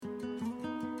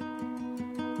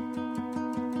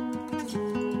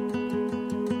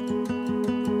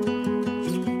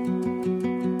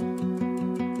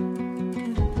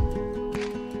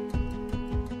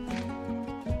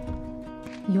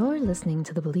listening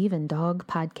to the Believe in Dog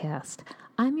podcast.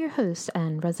 I'm your host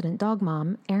and resident dog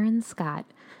mom, Erin Scott.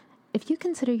 If you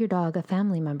consider your dog a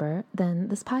family member, then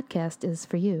this podcast is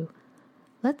for you.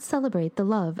 Let's celebrate the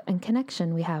love and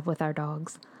connection we have with our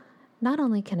dogs. Not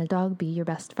only can a dog be your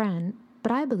best friend,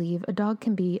 but I believe a dog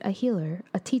can be a healer,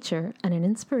 a teacher, and an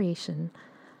inspiration.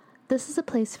 This is a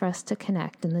place for us to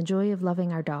connect in the joy of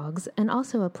loving our dogs, and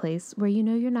also a place where you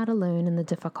know you're not alone in the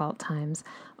difficult times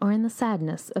or in the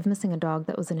sadness of missing a dog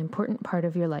that was an important part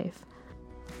of your life.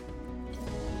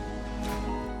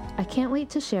 I can't wait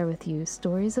to share with you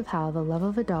stories of how the love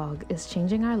of a dog is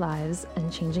changing our lives and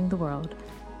changing the world.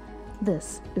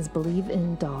 This is Believe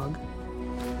in Dog.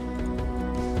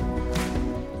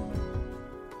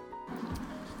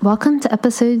 Welcome to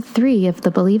episode 3 of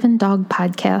the Believe in Dog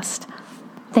podcast.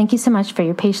 Thank you so much for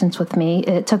your patience with me.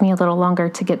 It took me a little longer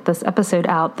to get this episode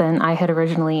out than I had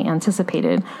originally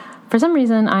anticipated. For some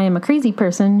reason, I am a crazy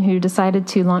person who decided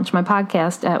to launch my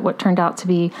podcast at what turned out to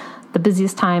be the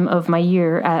busiest time of my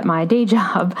year at my day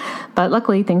job. But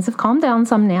luckily, things have calmed down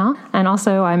some now. And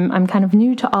also, I'm kind of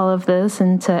new to all of this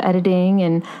and to editing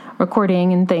and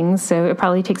recording and things, so it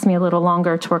probably takes me a little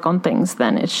longer to work on things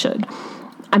than it should.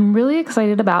 I'm really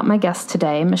excited about my guest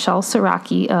today, Michelle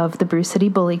Siraki of the Brew City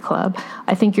Bully Club.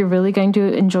 I think you're really going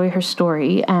to enjoy her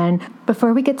story. And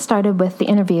before we get started with the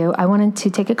interview, I wanted to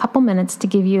take a couple minutes to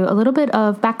give you a little bit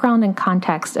of background and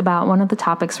context about one of the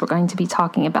topics we're going to be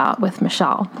talking about with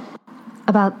Michelle.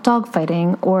 About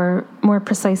dogfighting, or more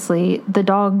precisely, the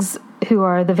dogs who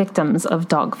are the victims of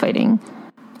dogfighting.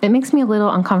 It makes me a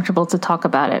little uncomfortable to talk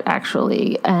about it,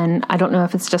 actually, and I don't know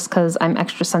if it's just because I'm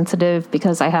extra sensitive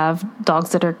because I have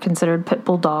dogs that are considered pit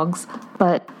bull dogs,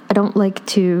 but I don't like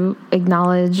to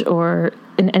acknowledge or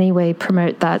in any way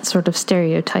promote that sort of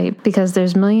stereotype because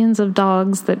there's millions of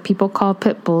dogs that people call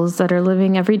pit bulls that are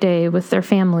living every day with their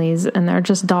families, and they're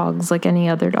just dogs like any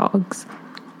other dogs.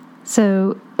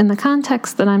 So, in the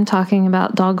context that I'm talking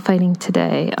about dogfighting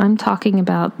today, I'm talking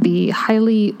about the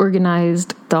highly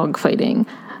organized dogfighting.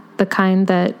 The kind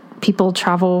that people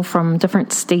travel from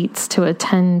different states to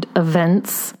attend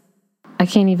events. I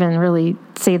can't even really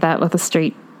say that with a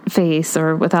straight face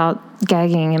or without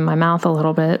gagging in my mouth a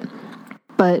little bit.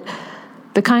 But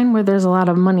the kind where there's a lot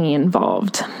of money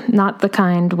involved, not the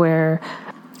kind where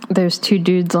there's two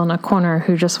dudes on a corner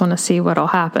who just want to see what'll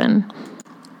happen.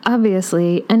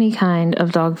 Obviously, any kind of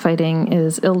dogfighting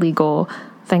is illegal.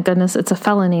 Thank goodness it's a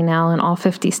felony now in all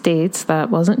 50 states.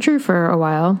 That wasn't true for a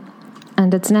while.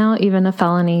 And it's now even a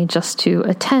felony just to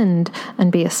attend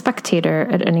and be a spectator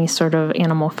at any sort of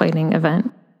animal fighting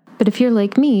event. But if you're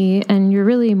like me and you're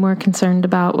really more concerned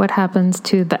about what happens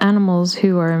to the animals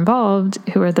who are involved,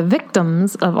 who are the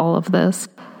victims of all of this,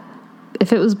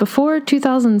 if it was before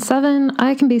 2007,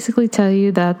 I can basically tell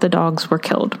you that the dogs were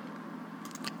killed.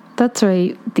 That's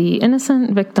right, the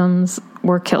innocent victims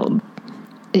were killed.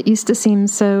 It used to seem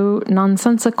so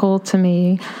nonsensical to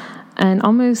me and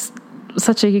almost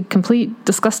such a complete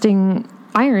disgusting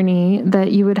irony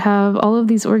that you would have all of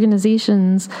these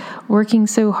organizations working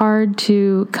so hard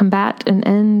to combat and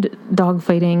end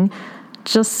dogfighting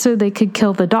just so they could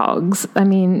kill the dogs. I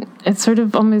mean, it sort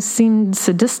of almost seemed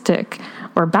sadistic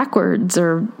or backwards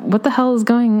or what the hell is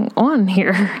going on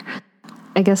here?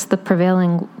 I guess the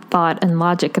prevailing thought and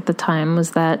logic at the time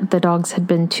was that the dogs had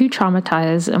been too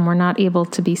traumatized and were not able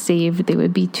to be saved. They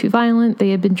would be too violent. They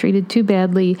had been treated too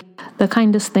badly. The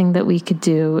kindest thing that we could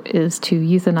do is to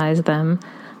euthanize them.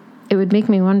 It would make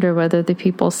me wonder whether the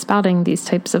people spouting these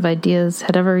types of ideas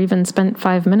had ever even spent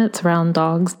 5 minutes around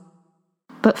dogs.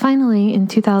 But finally, in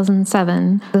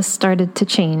 2007, this started to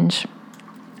change.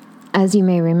 As you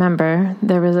may remember,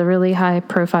 there was a really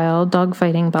high-profile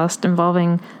dogfighting bust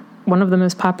involving one of the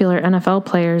most popular NFL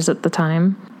players at the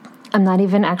time. I'm not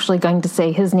even actually going to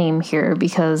say his name here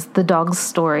because the dog's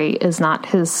story is not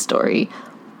his story,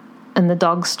 and the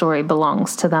dog's story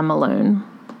belongs to them alone.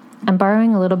 I'm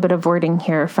borrowing a little bit of wording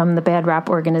here from the Bad Rap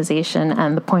organization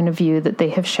and the point of view that they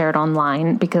have shared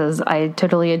online because I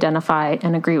totally identify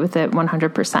and agree with it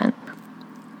 100%.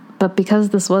 But because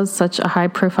this was such a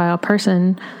high-profile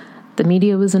person, the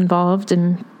media was involved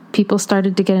and people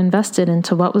started to get invested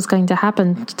into what was going to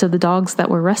happen to the dogs that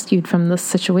were rescued from this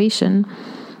situation.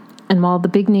 And while the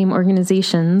big-name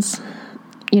organizations,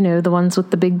 you know, the ones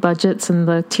with the big budgets and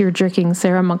the tear-jerking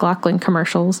Sarah McLachlan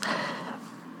commercials,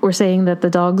 were saying that the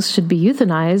dogs should be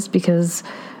euthanized because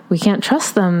we can't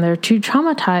trust them, they're too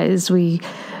traumatized,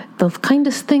 the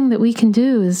kindest thing that we can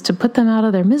do is to put them out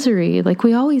of their misery, like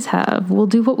we always have. We'll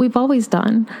do what we've always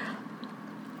done.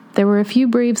 There were a few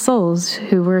brave souls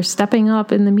who were stepping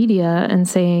up in the media and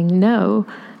saying, no,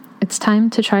 It's time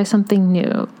to try something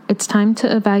new. It's time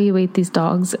to evaluate these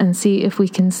dogs and see if we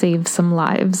can save some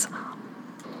lives.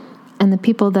 And the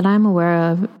people that I'm aware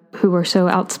of who were so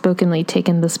outspokenly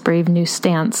taking this brave new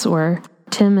stance were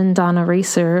Tim and Donna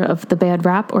Racer of the Bad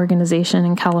Rap organization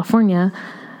in California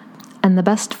and the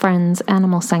Best Friends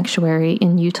Animal Sanctuary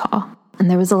in Utah. And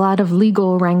there was a lot of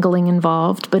legal wrangling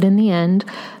involved, but in the end,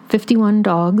 51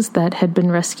 dogs that had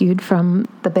been rescued from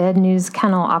the Bad News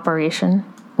Kennel operation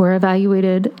were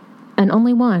evaluated, and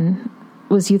only one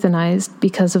was euthanized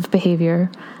because of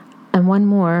behavior, and one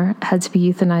more had to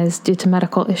be euthanized due to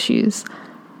medical issues.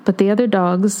 But the other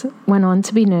dogs went on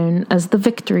to be known as the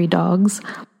Victory Dogs.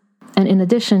 And in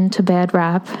addition to Bad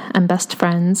Rap and Best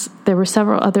Friends, there were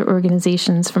several other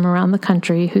organizations from around the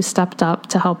country who stepped up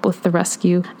to help with the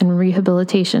rescue and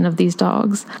rehabilitation of these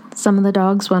dogs. Some of the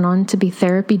dogs went on to be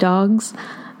therapy dogs.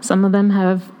 Some of them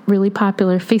have really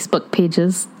popular Facebook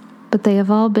pages, but they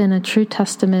have all been a true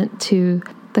testament to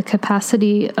the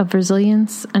capacity of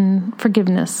resilience and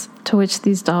forgiveness to which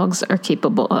these dogs are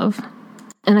capable of.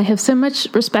 And I have so much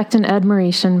respect and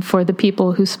admiration for the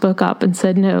people who spoke up and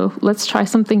said, no, let's try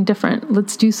something different.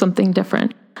 Let's do something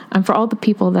different. And for all the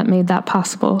people that made that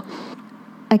possible.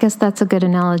 I guess that's a good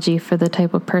analogy for the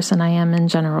type of person I am in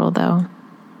general, though.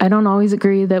 I don't always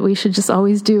agree that we should just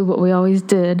always do what we always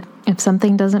did. If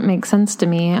something doesn't make sense to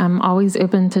me, I'm always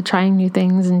open to trying new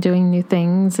things and doing new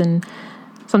things, and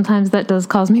sometimes that does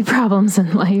cause me problems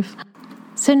in life.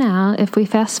 So now, if we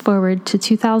fast forward to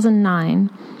 2009,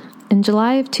 in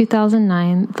July of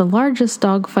 2009, the largest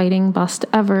dogfighting bust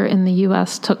ever in the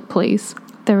U.S. took place.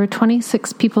 There were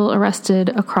 26 people arrested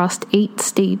across 8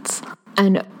 states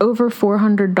and over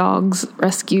 400 dogs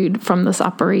rescued from this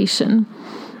operation.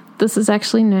 This is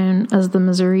actually known as the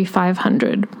Missouri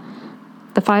 500.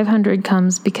 The 500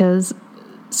 comes because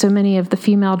so many of the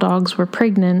female dogs were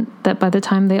pregnant that by the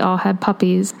time they all had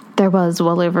puppies, there was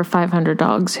well over 500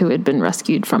 dogs who had been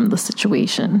rescued from the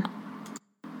situation.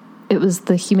 It was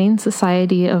the Humane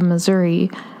Society of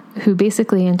Missouri who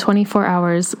basically in 24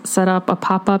 hours set up a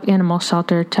pop-up animal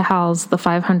shelter to house the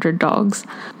 500 dogs.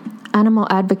 Animal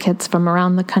advocates from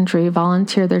around the country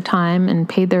volunteered their time and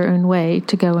paid their own way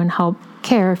to go and help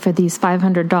care for these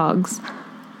 500 dogs.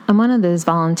 And one of those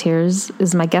volunteers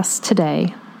is my guest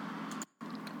today.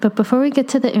 But before we get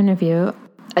to the interview,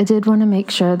 I did want to make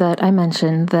sure that I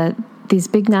mentioned that these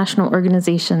big national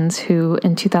organizations who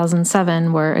in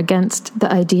 2007 were against the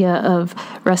idea of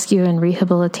rescue and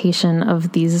rehabilitation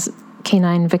of these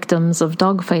canine victims of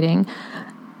dogfighting,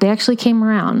 they actually came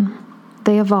around.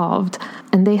 They evolved,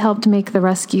 and they helped make the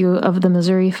rescue of the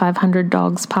Missouri 500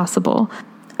 dogs possible.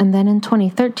 And then in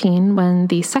 2013, when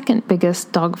the second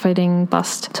biggest dogfighting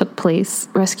bust took place,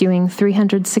 rescuing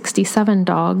 367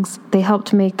 dogs, they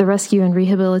helped make the rescue and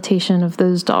rehabilitation of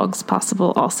those dogs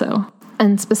possible also.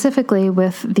 And specifically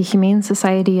with the Humane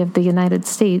Society of the United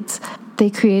States, they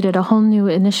created a whole new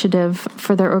initiative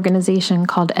for their organization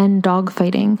called End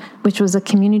Dogfighting, which was a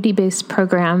community-based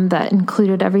program that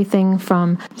included everything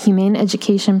from humane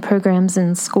education programs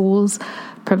in schools,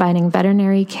 providing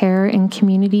veterinary care in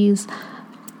communities,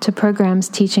 to programs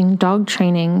teaching dog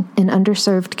training in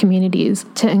underserved communities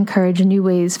to encourage new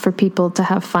ways for people to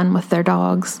have fun with their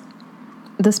dogs.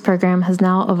 This program has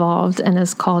now evolved and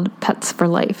is called Pets for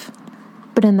Life.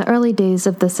 But in the early days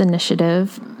of this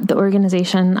initiative, the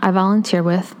organization I volunteer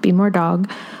with, Be More Dog,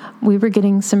 we were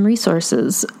getting some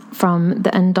resources from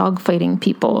the End Dogfighting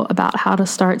people about how to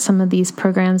start some of these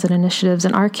programs and initiatives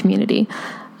in our community.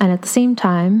 And at the same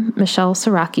time, Michelle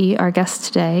Siraki, our guest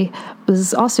today,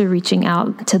 was also reaching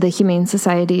out to the Humane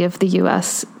Society of the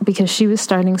U.S. because she was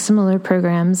starting similar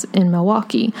programs in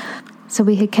Milwaukee. So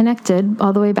we had connected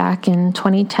all the way back in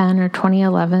 2010 or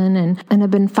 2011 and have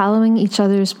been following each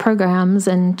other's programs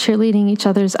and cheerleading each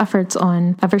other's efforts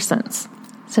on ever since.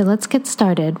 So let's get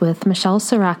started with Michelle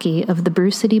Siraki of the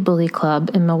Brew City Bully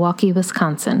Club in Milwaukee,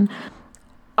 Wisconsin.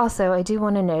 Also, I do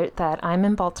want to note that I'm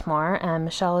in Baltimore and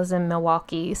Michelle is in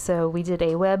Milwaukee, so we did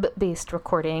a web-based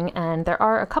recording, and there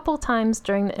are a couple times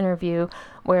during the interview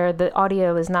where the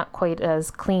audio is not quite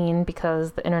as clean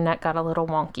because the internet got a little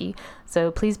wonky. So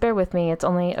please bear with me. It's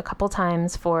only a couple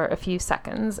times for a few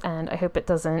seconds, and I hope it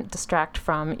doesn't distract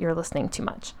from your listening too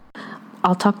much.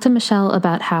 I'll talk to Michelle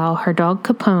about how her dog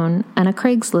Capone and a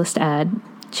Craigslist ad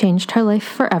changed her life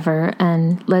forever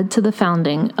and led to the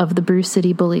founding of the Brew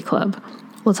City Bully Club.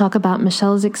 We'll talk about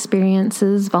Michelle's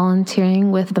experiences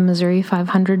volunteering with the Missouri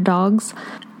 500 dogs,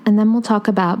 and then we'll talk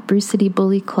about Brew City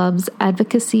Bully Club's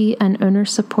advocacy and owner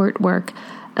support work,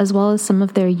 as well as some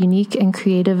of their unique and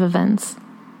creative events.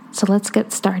 So let's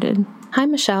get started. Hi,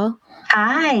 Michelle.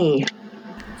 Hi.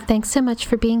 Thanks so much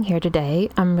for being here today.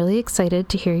 I'm really excited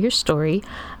to hear your story.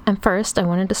 And first, I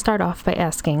wanted to start off by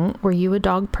asking, were you a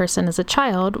dog person as a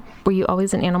child? Were you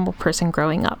always an animal person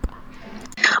growing up?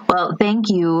 Well, thank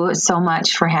you so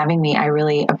much for having me. I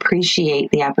really appreciate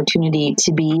the opportunity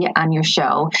to be on your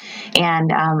show.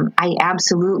 And I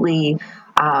absolutely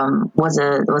was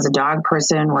a dog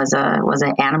person, was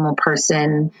an animal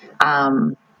person.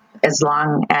 As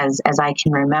long as I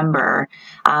can remember.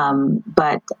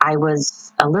 But I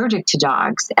was allergic to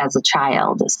dogs as a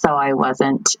child, so I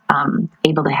wasn't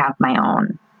able to have my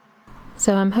own.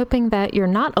 So I'm hoping that you're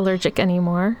not allergic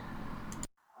anymore.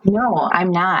 No, I'm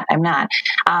not.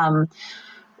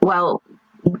 Well,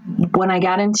 when I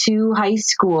got into high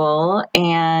school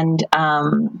and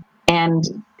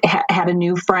had a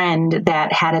new friend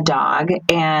that had a dog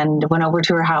and went over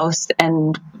to her house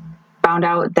and found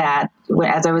out that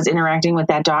as I was interacting with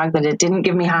that dog that it didn't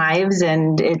give me hives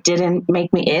and it didn't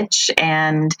make me itch.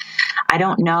 And I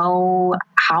don't know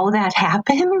how that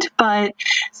happened, but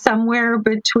somewhere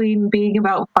between being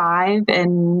about 5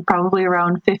 and probably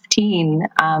around 15,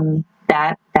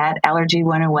 that allergy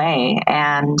went away.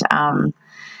 And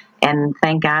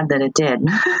thank God that it did.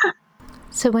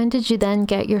 So when did you then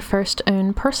get your first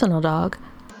own personal dog?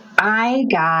 I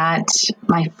got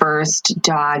my first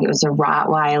dog. It was a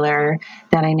Rottweiler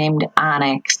that I named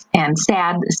Onyx. And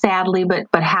sadly, but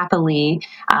happily,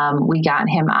 we got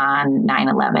him on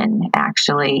 9/11,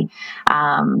 actually.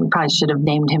 We probably should have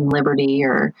named him Liberty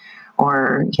or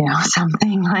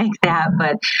something like that.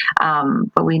 But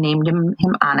we named him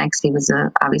Onyx. He was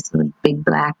obviously a big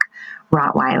black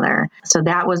Rottweiler. So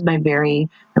that was my very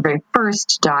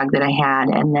first dog that I had.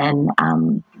 And then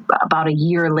about a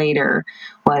year later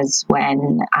was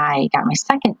when I got my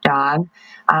second dog,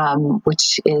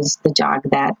 which is the dog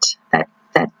that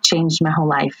changed my whole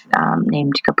life,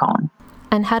 named Capone.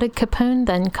 And how did Capone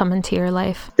then come into your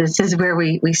life? This is where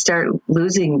we start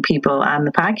losing people on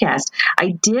the podcast.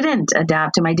 I didn't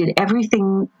adopt him. I did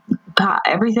everything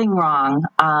wrong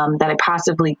that I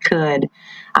possibly could,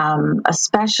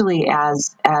 especially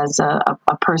as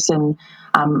a person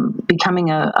becoming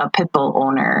a pit bull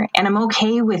owner. And I'm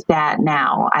okay with that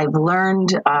now. I've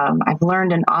learned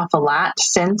an awful lot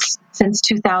since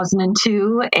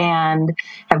 2002 and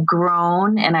have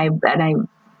grown, and I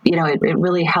it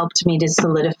really helped me to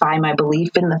solidify my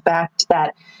belief in the fact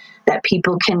that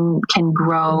people can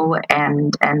grow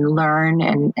and learn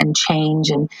and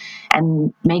change and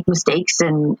make mistakes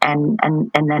and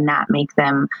then not make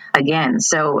them again.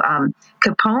 So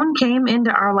Capone came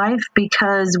into our life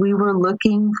because we were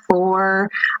looking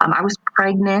for, I was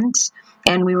pregnant,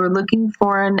 and we were looking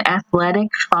for an athletic,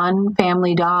 fun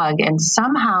family dog. And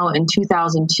somehow in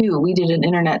 2002, we did an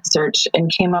internet search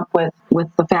and came up with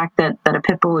the fact that a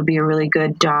pit bull would be a really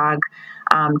good dog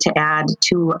to add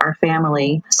to our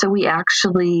family. So we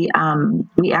actually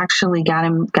got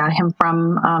him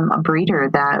from a breeder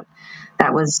that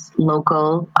was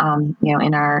local,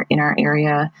 in our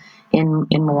area in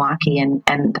Milwaukee. And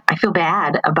I feel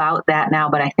bad about that now,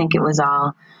 but I think it was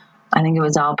all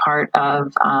part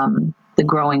of the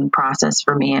growing process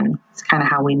for me, and it's kind of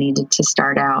how we needed to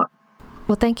start out.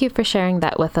 Well, thank you for sharing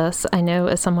that with us. I know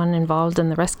as someone involved in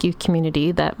the rescue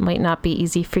community, that might not be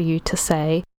easy for you to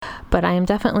say, but I am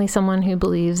definitely someone who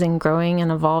believes in growing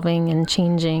and evolving and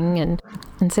changing and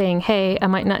saying, hey, I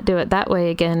might not do it that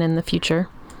way again in the future.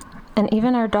 And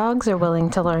even our dogs are willing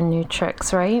to learn new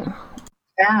tricks, right?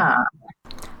 Yeah.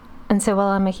 And so while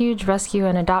I'm a huge rescue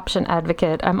and adoption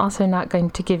advocate, I'm also not going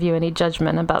to give you any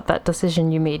judgment about that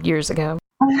decision you made years ago.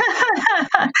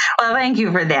 Well, thank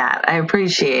you for that. I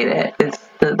appreciate it. It's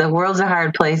the world's a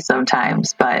hard place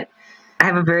sometimes, but I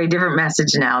have a very different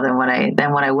message now than what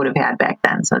I would have had back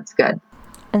then, so it's good.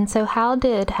 And so how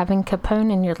did having Capone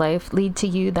in your life lead to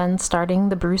you then starting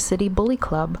the Brew City Bully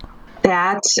Club?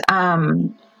 It's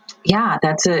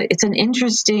an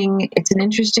interesting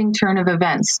turn of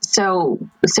events. So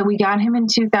we got him in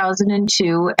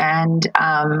 2002, and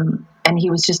he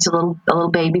was just a little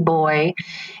baby boy,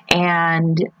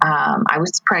 and I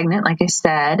was pregnant, like I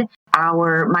said.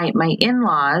 My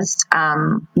in-laws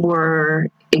were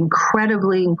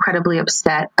incredibly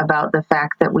upset about the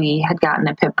fact that we had gotten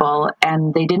a pit bull,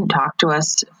 and they didn't talk to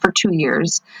us for 2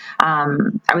 years. I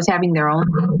was having their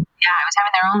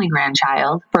only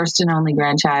grandchild, first and only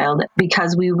grandchild.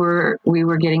 Because we were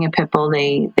getting a pit bull,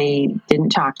 they didn't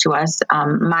talk to us.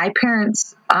 My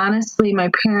parents'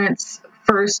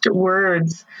 first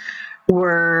words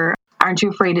were, "Aren't you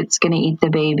afraid it's going to eat the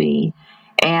baby?"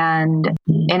 And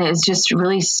it's just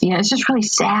really, it's just really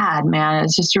sad, man.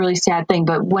 It's just a really sad thing.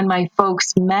 But when my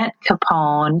folks met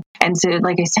Capone, and so,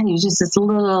 like I said, he was just this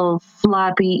little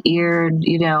floppy-eared,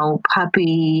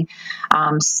 puppy,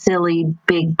 silly,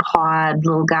 big-pawed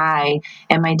little guy.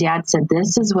 And my dad said,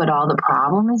 "This is what all the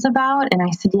problem is about." And I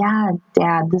said, "Yeah,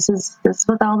 Dad, this is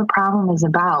what all the problem is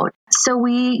about." So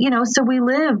we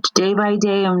lived day by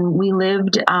day, and we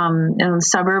lived in the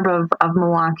suburb of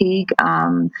Milwaukee,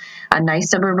 a nice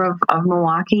suburb of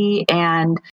Milwaukee,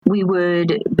 and we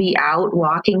would be out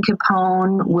walking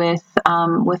Capone with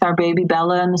our baby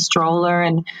Bella in the stroller,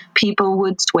 and people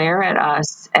would swear at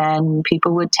us, and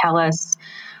people would tell us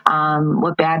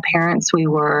what bad parents we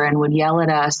were, and would yell at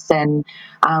us, and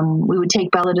we would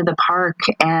take Bella to the park,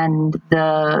 and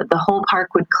the whole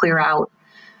park would clear out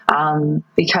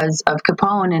because of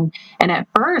Capone. And at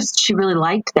first she really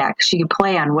liked that, because she could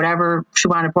play on whatever she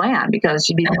wanted to play on, because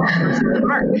she'd be the first in the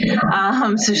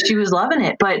park. So she was loving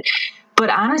it. But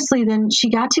honestly, then she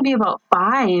got to be about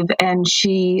 5, and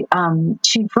she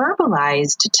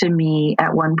verbalized to me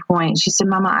at one point. She said,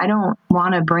 "Mama, I don't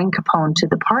want to bring Capone to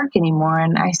the park anymore."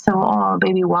 And I said, "Oh,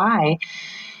 baby, why?"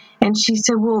 And she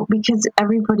said, "Well, because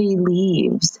everybody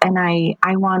leaves, and I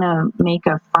want to make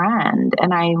a friend."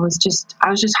 And I was just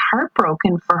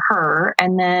heartbroken for her.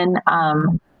 And then,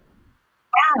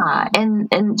 yeah,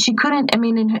 and she couldn't,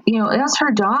 it was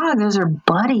her dog, it was her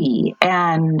buddy.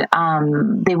 And,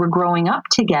 they were growing up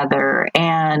together,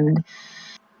 and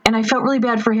I felt really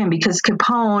bad for him, because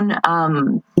Capone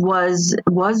was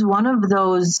one of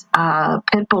those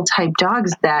pit bull type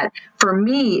dogs that, for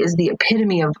me, is the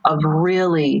epitome of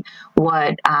really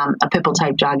what a pit bull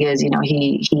type dog is.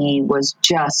 He was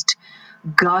just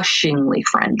gushingly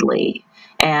friendly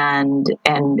and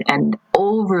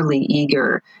overly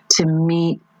eager to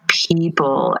meet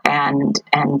people and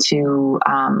to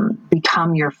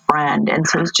become your friend. And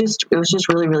so it was just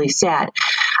really, really sad.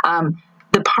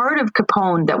 The part of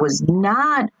Capone that was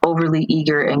not overly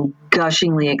eager and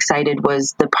gushingly excited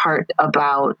was the part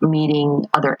about meeting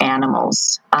other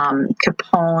animals.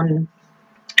 Capone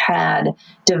had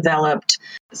developed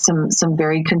some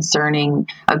very concerning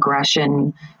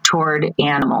aggression toward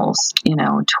animals,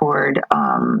 toward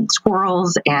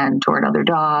squirrels and toward other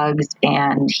dogs,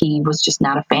 and he was just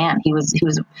not a fan. He was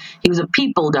a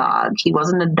people dog. He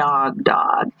wasn't a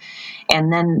dog.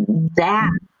 And then that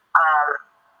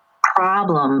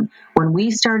problem, when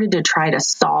we started to try to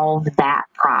solve that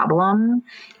problem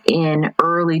in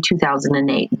early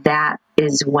 2008, that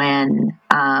is when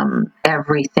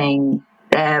everything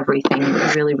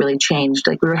really, really changed.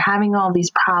 Like, we were having all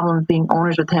these problems being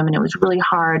owners with him, and it was really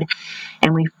hard,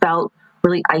 and we felt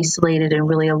really isolated and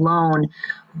really alone.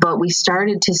 But we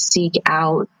started to seek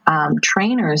out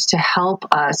trainers to help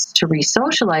us to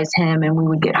re-socialize him, and we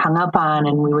would get hung up on,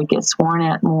 and we would get sworn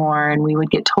at more, and we would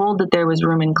get told that there was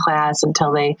room in class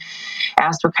until they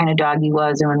asked what kind of dog he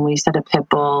was. And when we said a pit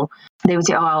bull, they would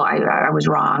say, "Oh, I was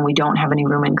wrong. We don't have any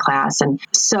room in class." And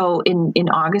so in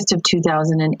August of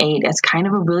 2008, as kind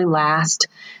of a really last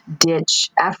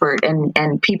ditch effort,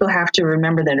 and people have to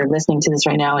remember that are listening to this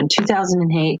right now, in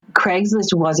 2008,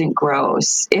 Craigslist wasn't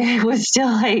gross. It was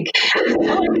still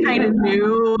kind of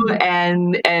new,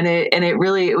 and it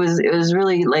was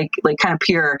really like kind of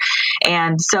pure.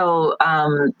 And so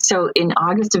in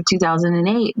August of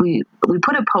 2008, we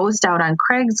put a post out on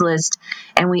Craigslist,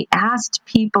 and we asked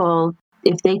people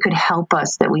if they could help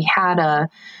us, that we had a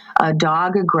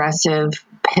dog aggressive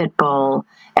pit bull,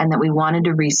 and that we wanted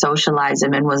to re-socialize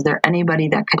him, and was there anybody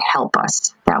that could help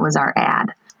us? That was our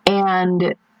ad.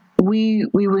 And we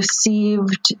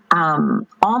received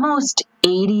almost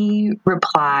 80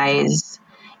 replies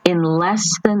in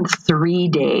less than 3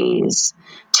 days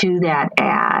to that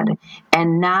ad,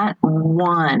 and not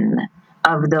one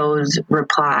of those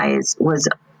replies was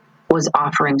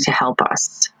offering to help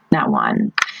us. Not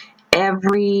one.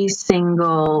 Every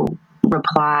single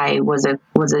reply was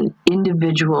an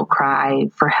individual cry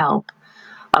for help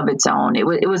of its own. It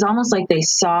was almost like they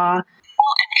saw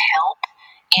help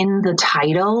in the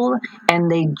title,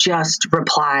 and they just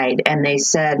replied, and they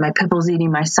said, "My pit bull's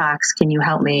eating my socks. Can you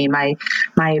help me? My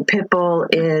pit bull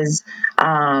is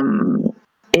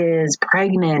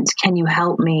pregnant. Can you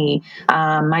help me?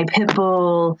 My pit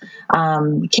bull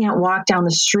can't walk down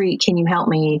the street. Can you help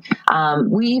me?"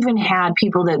 We even had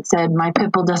people that said, "My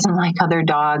pit bull doesn't like other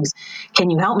dogs. Can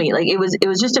you help me?" Like, it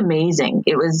was just amazing.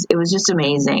 It was just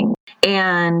amazing.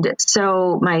 And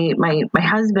so my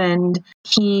husband,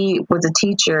 he was a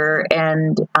teacher,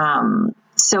 and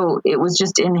so it was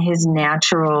just in his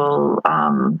natural,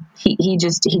 he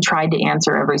tried to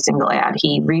answer every single ad.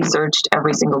 He researched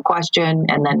every single question,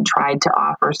 and then tried to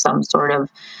offer some sort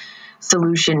of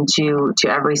solution to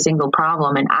every single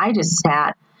problem. And I just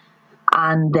sat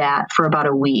on that for about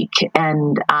a week.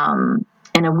 And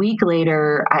a week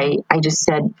later, I just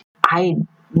said, I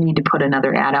need to put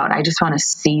another ad out. I just want to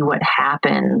see what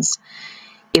happens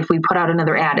if we put out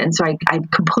another ad. And so I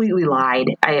completely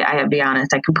lied. I have to be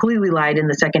honest. I completely lied in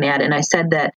the second ad. And I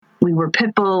said that we were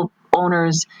pit bull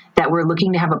owners that were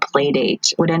looking to have a play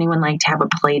date. Would anyone like to have a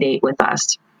play date with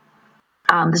us?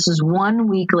 This was 1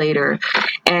 week later,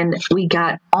 and we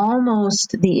got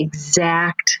almost the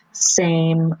exact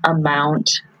same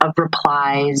amount of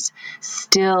replies,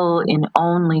 still in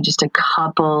only just a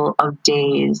couple of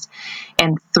days.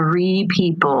 And 3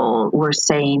 people were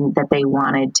saying that they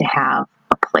wanted to have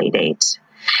a play date.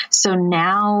 So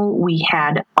now we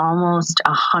had almost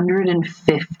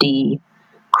 150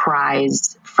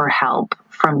 cries for help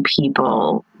from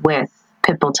people with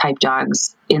pit bull type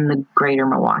dogs in the greater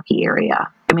Milwaukee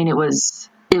area. I mean, it was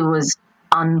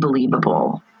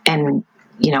unbelievable. And,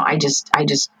 I just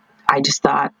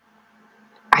thought,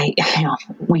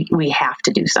 we have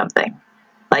to do something.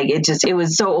 Like it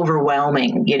was so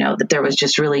overwhelming, that there was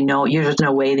just really there's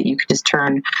no way that you could just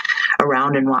turn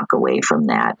around and walk away from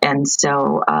that. And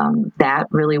so, that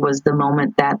really was the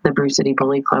moment that the Brew City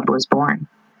Bully Club was born.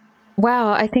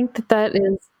 Wow. I think that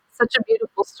is such a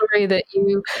beautiful story, that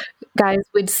you guys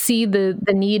would see the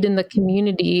need in the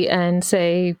community and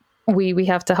say, we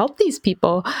have to help these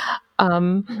people.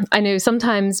 I know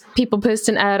sometimes people post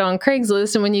an ad on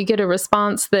Craigslist, and when you get a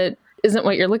response that isn't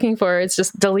what you're looking for, it's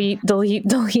just delete.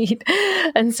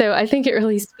 And so I think it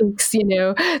really speaks,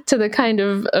 to the kind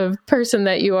of person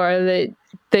that you are,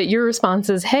 that your response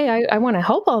is, hey, I want to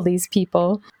help all these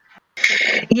people.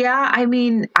 Yeah, I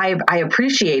mean, I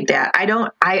appreciate that. I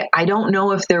don't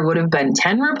know if there would have been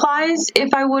 10 replies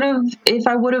if I would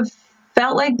have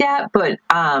felt like that, but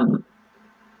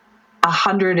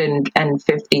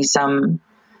 150 some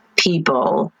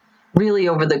people really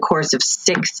over the course of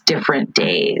 6 different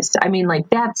days. I mean, like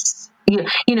that's,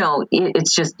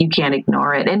 it's just, you can't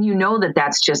ignore it. And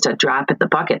that's just a drop in the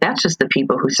bucket. That's just the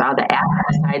people who saw the ad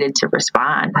and decided to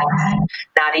respond.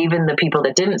 Not even the people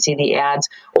that didn't see the ads,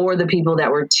 or the people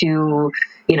that were too,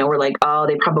 were like, oh,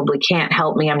 they probably can't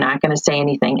help me, I'm not going to say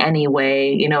anything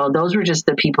anyway. Those were just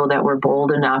the people that were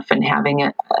bold enough and having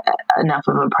enough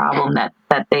of a problem that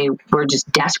they were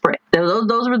just desperate.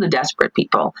 Those were the desperate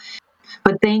people.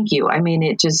 But thank you. I mean,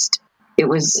 it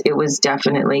was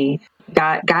definitely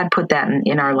God put that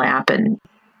in our lap, and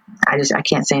I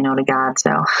can't say no to God.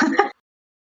 So.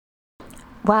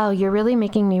 Wow, you're really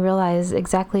making me realize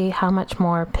exactly how much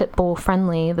more pit bull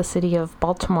friendly the city of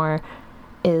Baltimore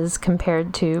is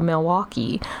compared to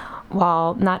Milwaukee.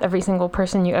 While not every single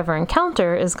person you ever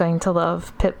encounter is going to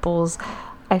love pit bulls,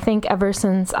 I think ever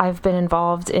since I've been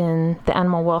involved in the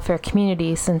animal welfare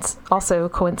community, since also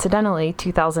coincidentally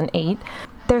 2008,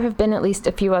 there have been at least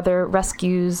a few other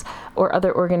rescues or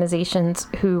other organizations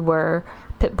who were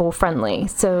pit bull friendly.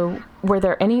 So were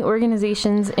there any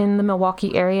organizations in the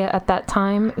Milwaukee area at that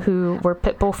time who were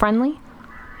pit bull friendly?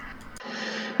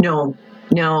 No,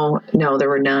 there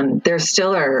were none. There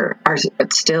still are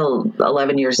still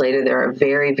 11 years later, there are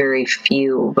very, very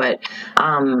few. But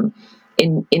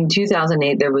in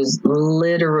 2008, there was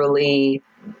literally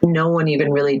no one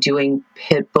even really doing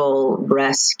pit bull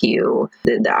rescue.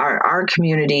 Our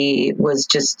community was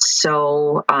just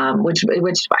so, which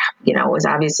was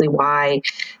obviously why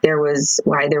there was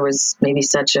maybe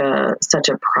such a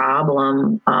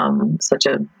problem, such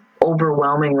a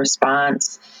overwhelming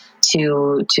response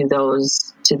to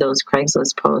those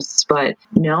Craigslist posts. But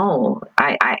no,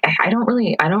 I don't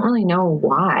really know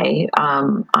why.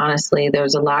 Honestly,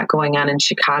 there's a lot going on in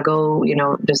Chicago,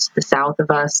 just the south of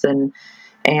us, and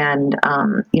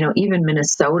even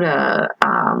Minnesota,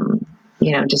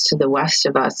 just to the west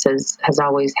of us has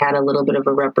always had a little bit of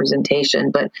a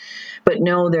representation, but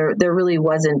no, there really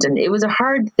wasn't. And it was a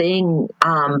hard thing,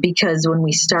 because when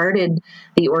we started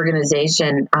the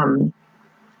organization,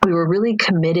 we were really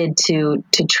committed to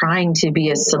trying to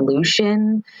be a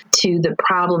solution to the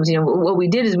problems. What we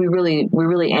did is we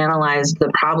really analyzed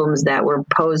the problems that were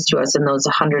posed to us in those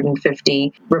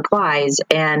 150 replies,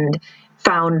 and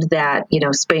found that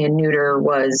spay and neuter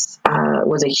was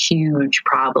a huge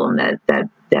problem, that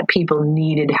people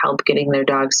needed help getting their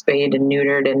dogs spayed and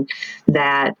neutered, and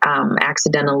that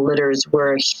accidental litters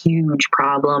were a huge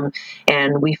problem.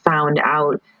 And we found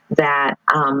out that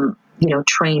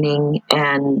training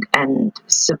and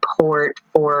support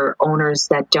for owners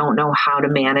that don't know how to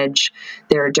manage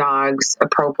their dogs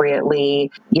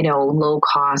appropriately. Low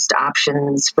cost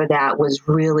options for that was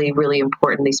really, really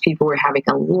important. These people were having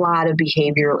a lot of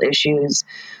behavioral issues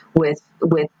with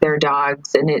their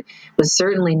dogs, and it was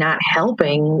certainly not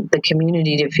helping the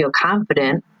community to feel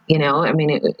confident. People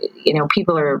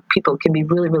can be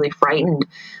really, really frightened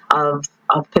of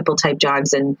pit bull type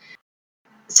dogs. And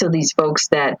so these folks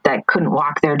that couldn't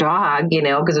walk their dog,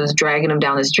 because it was dragging them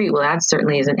down the street, well, that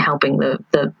certainly isn't helping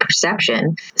the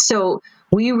perception. So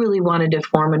we really wanted to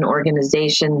form an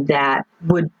organization that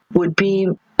would be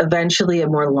eventually a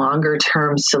more longer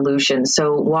term solution.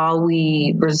 So while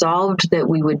we resolved that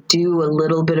we would do a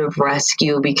little bit of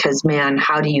rescue, because man,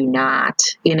 how do you not,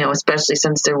 especially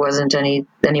since there wasn't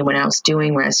anyone else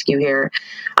doing rescue here.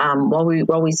 While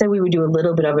we said we would do a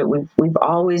little bit of it, we've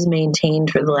always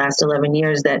maintained for the last 11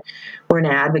 years that we're an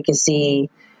advocacy,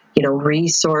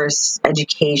 resource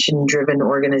education driven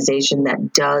organization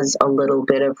that does a little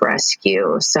bit of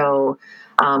rescue. So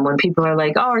when people are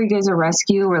like, "Oh, are you guys a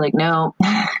rescue?" We're like, "No,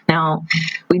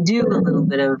 we do a little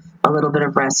bit of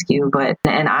rescue."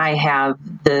 And I have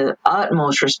the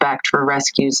utmost respect for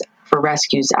rescues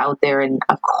out there, and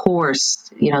of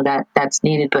course, that's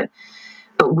needed.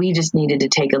 But we just needed to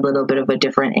take a little bit of a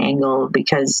different angle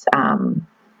because,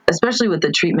 especially with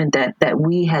the treatment that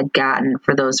we had gotten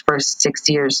for those first 6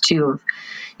 years too, of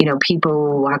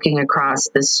people walking across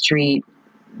the street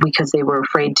because they were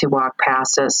afraid to walk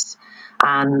past us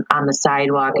on the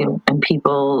sidewalk, and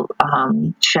people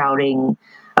shouting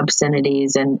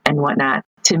obscenities and whatnot.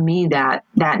 To me, that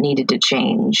needed to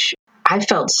change. I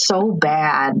felt so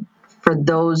bad for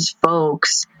those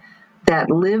folks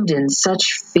that lived in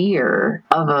such fear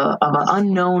of an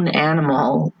unknown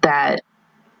animal that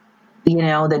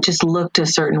just looked a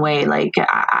certain way. Like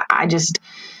I just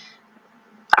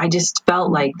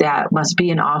felt like that must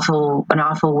be an awful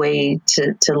way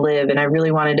to live. And I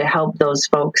really wanted to help those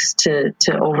folks to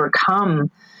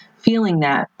overcome feeling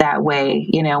that way,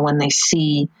 when they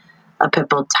see a pit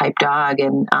bull type dog,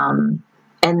 and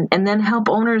then help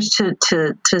owners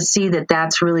to see that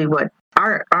that's really what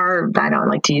our, I don't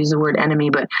like to use the word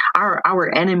enemy, but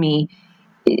our enemy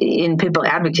in pit bull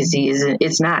advocacy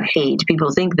it's not hate.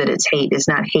 People think that it's hate. It's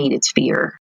not hate, it's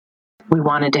fear. We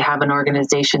wanted to have an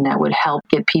organization that would help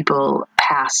get people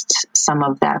past some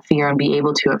of that fear and be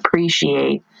able to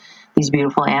appreciate these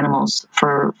beautiful animals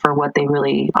for what they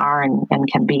really are and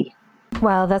can be.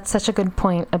 Wow, that's such a good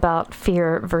point about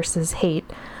fear versus hate.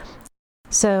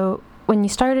 So when you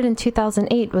started in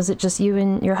 2008, was it just you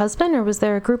and your husband, or was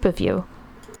there a group of you?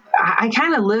 I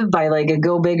kind of live by like a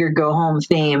go big or go home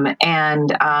theme.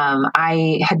 And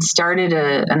I had started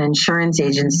an insurance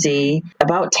agency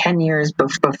about 10 years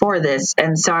before this.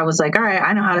 And so I was like, all right,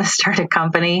 I know how to start a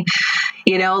company,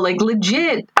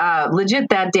 legit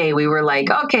that day we were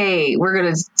like, okay, we're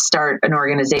going to start an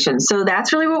organization. So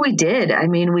that's really what we did. I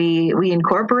mean, we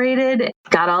incorporated,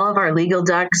 got all of our legal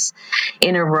ducks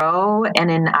in a row. And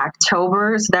in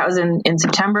October, so that was in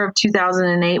September of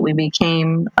 2008, we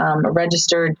became a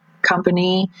registered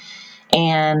company.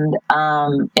 And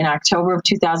in October of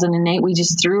 2008, we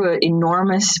just threw an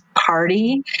enormous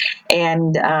party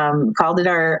and called it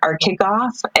our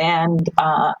kickoff. And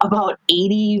about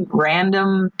 80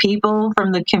 random people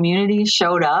from the community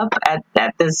showed up at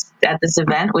this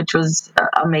event, which was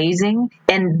amazing.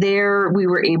 And there we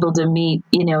were able to meet,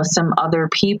 some other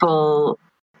people,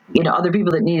 other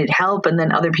people that needed help, and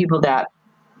then other people that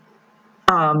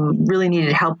really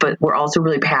needed help, but were also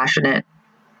really passionate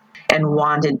and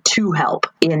wanted to help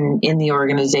in the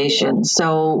organization.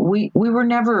 So we were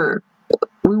never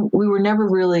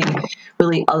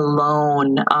really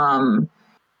alone.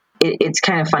 It's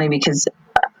kind of funny because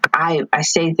I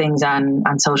say things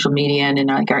on social media and in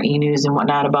like our e-news and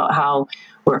whatnot about how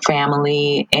we're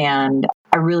family, and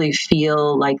I really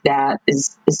feel like that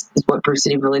is what Brew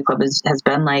City Bully Club has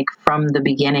been like from the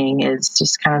beginning. Is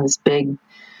just kind of this big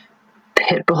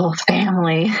pit bull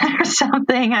family or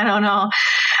something. I don't know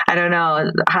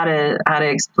how to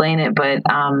explain it, but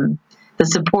the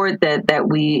support that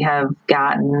we have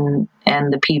gotten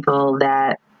and the people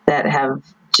that have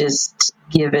just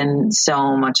given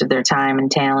so much of their time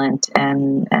and talent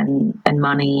and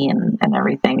money and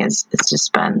everything it's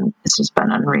just been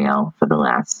unreal for the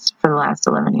last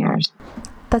 11 years.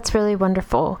 That's really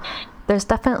wonderful. There's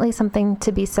definitely something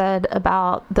to be said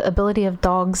about the ability of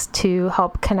dogs to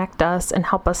help connect us and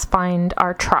help us find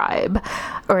our tribe,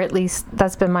 or at least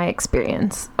that's been my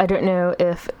experience. I don't know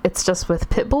if it's just with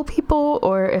pit bull people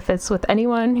or if it's with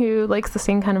anyone who likes the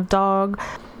same kind of dog.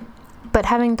 But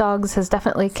having dogs has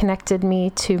definitely connected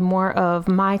me to more of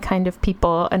my kind of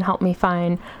people and helped me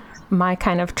find my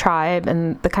kind of tribe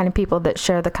and the kind of people that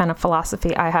share the kind of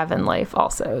philosophy I have in life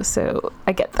also. So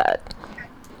I get that.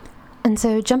 And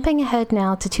so jumping ahead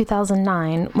now to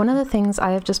 2009, one of the things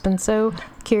I have just been so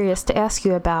curious to ask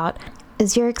you about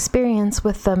is your experience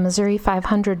with the Missouri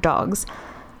 500 dogs.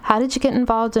 How did you get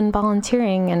involved in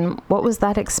volunteering, and what was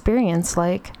that experience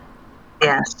like?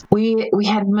 Yes, we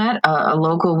had met a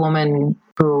local woman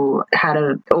who had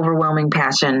an overwhelming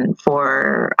passion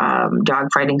for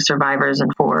dogfighting survivors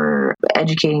and for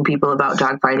educating people about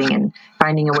dogfighting and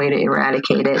finding a way to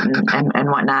eradicate it and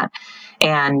whatnot.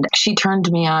 And she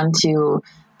turned me on to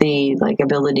the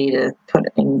ability to put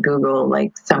in Google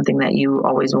something that you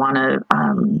always want to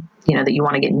that you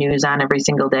want to get news on every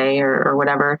single day or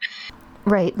whatever.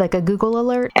 Right, like a Google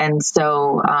alert. And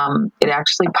so it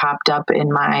actually popped up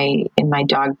in my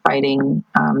dogfighting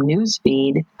news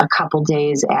feed a couple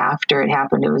days after it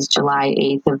happened. It was July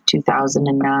 8th of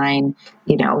 2009.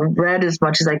 Read as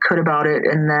much as I could about it,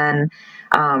 and then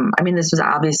this was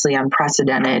obviously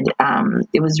unprecedented.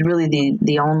 It was really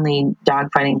the only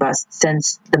dogfighting bust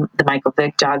since the Michael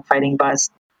Vick dogfighting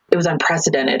bust. It was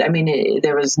unprecedented.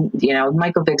 There was,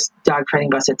 Michael Vick's dogfighting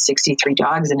bus had 63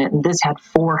 dogs in it, and this had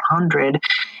 400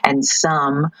 and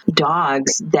some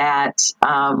dogs that,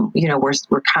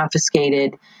 were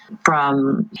confiscated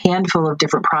from a handful of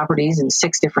different properties in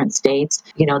 6 different states.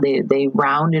 They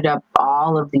rounded up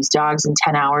all of these dogs in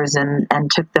 10 hours and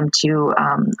took them to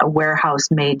a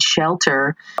warehouse-made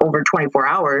shelter over 24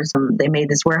 hours. They made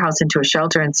this warehouse into a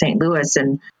shelter in St. Louis,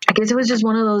 and I guess it was just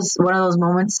one of those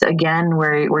moments again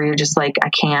where you're just like, I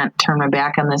can't turn my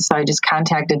back on this. So I just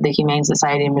contacted the Humane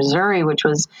Society of Missouri, which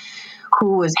was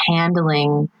who was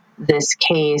handling this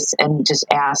case, and just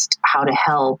asked how to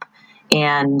help.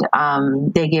 And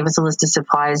they gave us a list of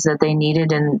supplies that they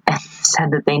needed and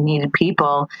said that they needed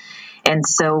people. And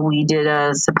so we did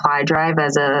a supply drive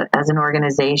as an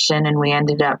organization, and we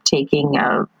ended up taking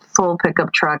a full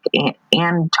pickup truck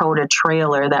and towed a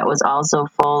trailer that was also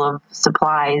full of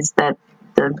supplies that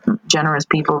the generous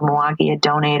people of Milwaukee had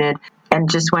donated, and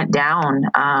just went down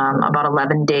about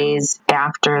 11 days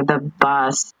after the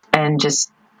bus, and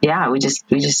we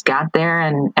just got there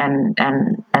and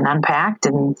unpacked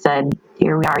and said,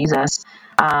 here we are, use us.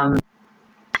 It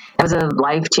was a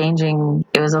life-changing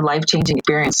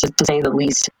experience, to say the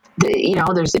least.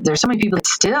 There's so many people that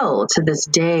still to this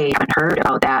day haven't heard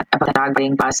about the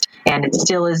dogfighting bust, and it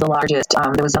still is the largest.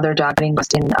 There was another dogfighting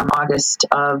bust in August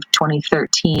of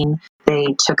 2013.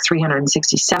 They took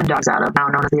 367 dogs out of, now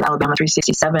known as the Alabama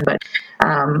 367. But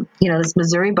this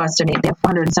Missouri bust, and they have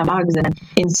 400 and some dogs, and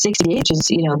in 60 days, which is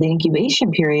the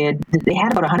incubation period, they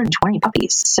had about 120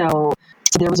 puppies. So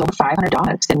there was over 500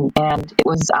 dogs, and it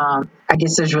was. I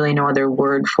guess there's really no other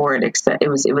word for it except it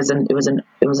was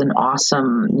an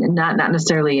awesome, not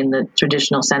necessarily in the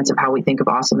traditional sense of how we think of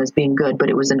awesome as being good, but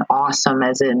it was an awesome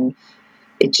as in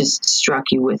it just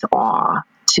struck you with awe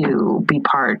to be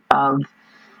part of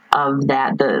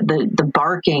that. The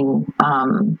barking.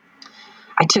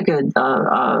 I took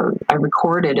I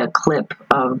recorded a clip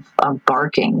of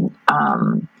barking.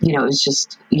 It was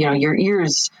just, your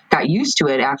ears got used to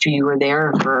it after you were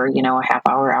there for, a half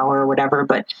hour or whatever.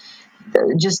 But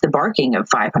just the barking of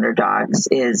 500 dogs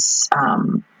is,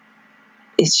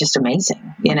 it's just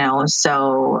amazing,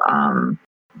 So,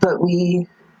 but we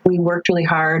worked really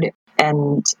hard.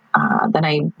 And then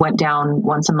I went down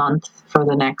once a month for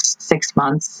the next 6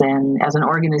 months. And as an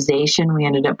organization, we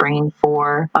ended up bringing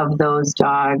 4 of those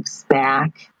dogs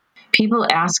back. People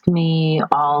ask me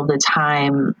all the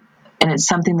time, and it's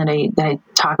something that I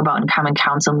talk about in Common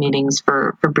Council meetings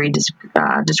for breed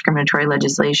discriminatory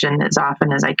legislation as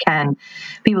often as I can.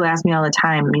 People ask me all the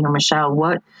time, Michelle,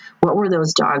 what were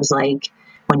those dogs like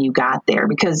when you got there?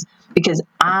 Because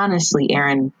honestly,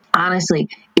 Erin,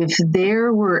 if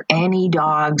there were any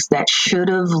dogs that should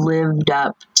have lived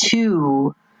up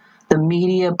to the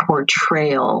media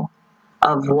portrayal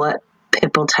of what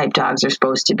pit bull type dogs are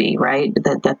supposed to be, right?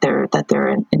 That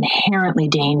they're inherently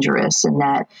dangerous, and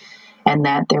that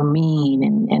they're mean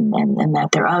and that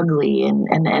they're ugly and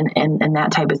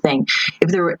that type of thing. If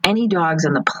there were any dogs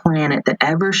on the planet that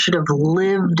ever should have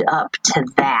lived up to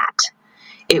that,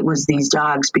 it was these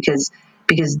dogs, because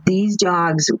these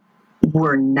dogs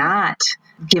were not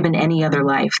given any other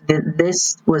life.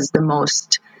 This was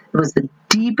the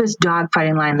deepest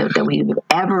dogfighting line that we've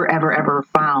ever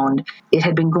found. It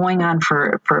had been going on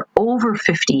for over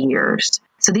 50 years.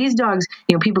 So these dogs,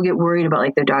 people get worried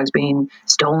about their dogs being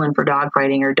stolen for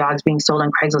dogfighting or dogs being sold on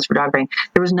Craigslist for dogfighting.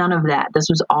 There was none of that. This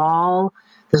was all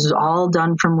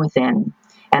done from within.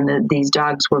 And these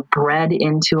dogs were bred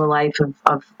into a life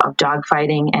of dog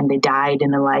fighting, and they died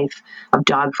in a life of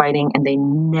dog fighting, and they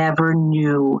never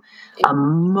knew a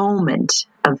moment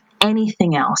of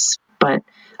anything else but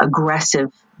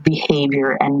aggressive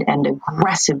behavior and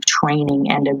aggressive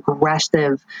training and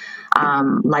aggressive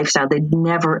lifestyle. They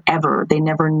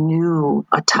never knew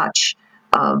a touch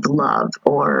of love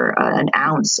or an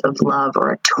ounce of love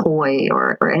or a toy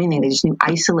or anything. They just knew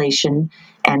isolation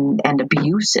and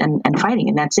abuse and fighting,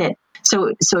 and that's it.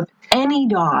 So if any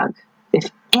dog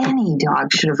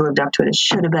should have lived up to it, it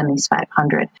should have been these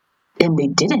 500, and they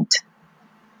didn't.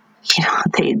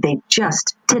 They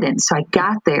just didn't. So I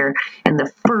got there, and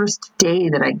the first day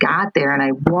that I got there and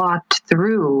I walked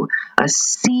through a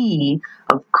sea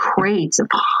of crates of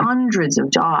hundreds of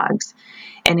dogs,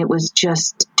 and it was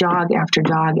just dog after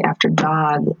dog after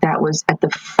dog that was at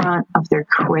the front of their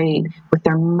crate with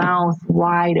their mouth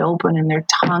wide open and their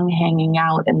tongue hanging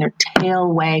out and their tail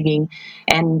wagging.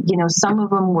 And, some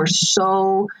of them were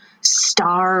so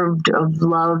starved of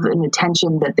love and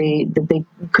attention that they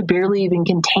could barely even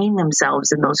contain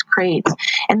themselves in those crates.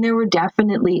 And there were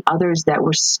definitely others that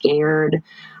were scared.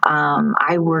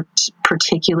 I worked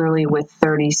particularly with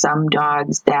 30 some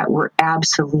dogs that were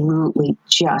absolutely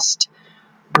just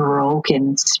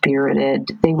broken spirited.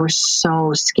 They were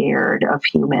so scared of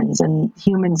humans, and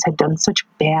humans had done such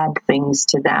bad things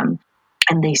to them,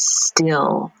 and they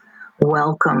still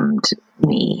welcomed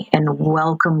me and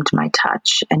welcomed my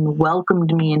touch and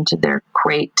welcomed me into their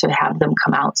crate to have them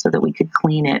come out so that we could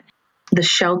clean it. The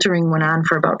sheltering went on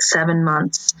for about 7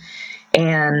 months,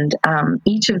 and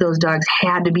each of those dogs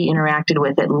had to be interacted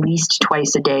with at least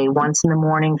twice a day, once in the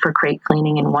morning for crate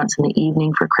cleaning and once in the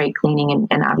evening for crate cleaning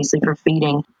and obviously for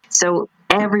feeding. So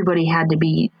everybody had to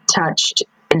be touched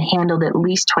and handled at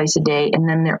least twice a day. And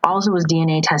then there also was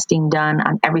DNA testing done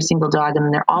on every single dog. And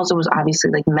then there also was obviously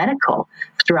medical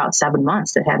throughout 7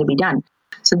 months that had to be done.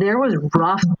 So there was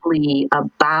roughly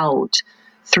about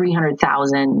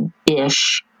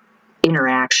 300,000-ish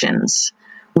interactions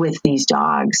with these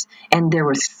dogs. And there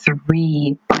were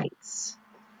 3 bites.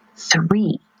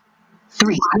 Three.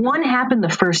 One happened the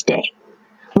first day.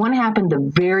 One happened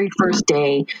the very first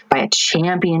day by a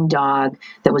champion dog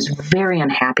that was very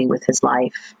unhappy with his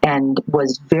life and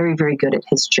was very, very good at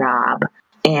his job.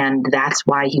 And that's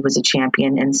why he was a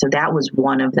champion. And so that was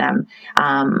one of them.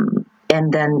 And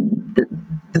then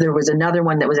there was another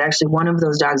one that was actually one of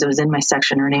those dogs that was in my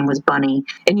section. Her name was Bunny.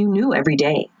 And you knew every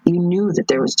day, you knew that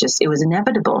there was it was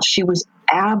inevitable. She was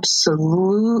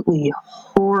absolutely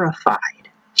horrified.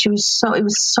 It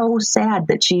was so sad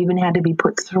that she even had to be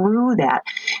put through that.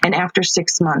 And after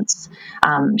 6 months,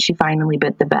 she finally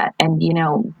bit the vet. And,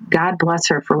 God bless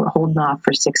her for holding off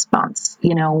for 6 months.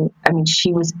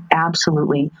 She was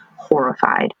absolutely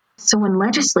horrified. So when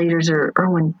legislators or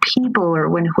when people or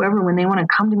when they want to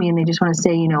come to me and they just want to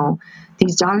say,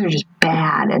 these dogs are just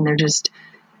bad and they're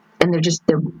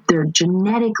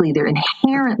genetically, they're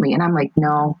inherently, and I'm like,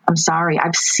 no, I'm sorry.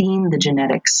 I've seen the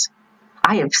genetics.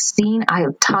 I have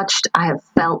touched, I have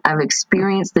felt, I've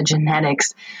experienced the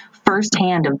genetics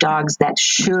firsthand of dogs that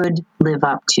should live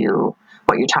up to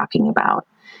what you're talking about.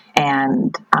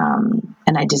 And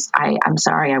I'm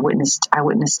sorry, I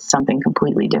witnessed something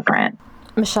completely different.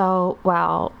 Michelle,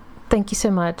 wow. Thank you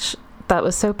so much. That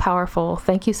was so powerful.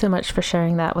 Thank you so much for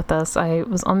sharing that with us. I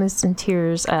was almost in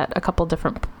tears at a couple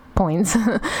different points.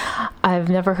 I've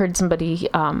never heard somebody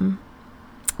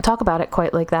talk about it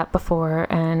quite like that before,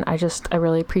 and I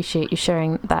really appreciate you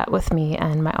sharing that with me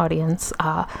and my audience.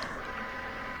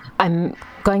 I'm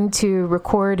going to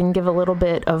record and give a little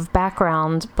bit of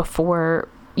background before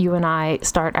you and I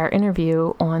start our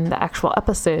interview on the actual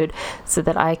episode so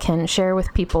that I can share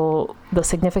with people the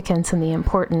significance and the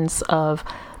importance of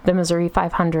the Missouri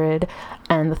 500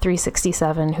 and the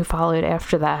 367 who followed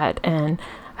after that, and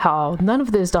how none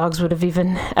of those dogs would have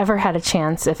even ever had a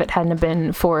chance if it hadn't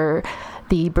been for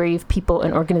the brave people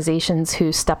and organizations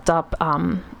who stepped up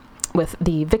with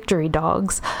the victory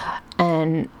dogs.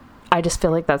 And I just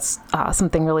feel like that's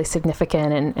something really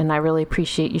significant, and I really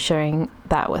appreciate you sharing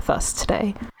that with us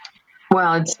today.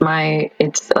 Well, it's really,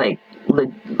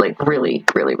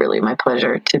 really, really my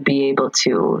pleasure to be able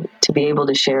to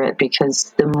share it,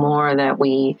 because the more that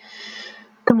we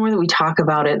talk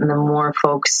about it and the more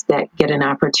folks that get an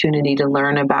opportunity to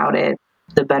learn about it,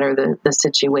 the better the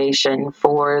situation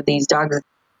for these dogs.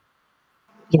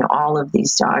 All of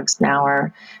these dogs now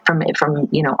are from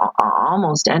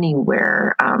almost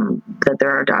anywhere that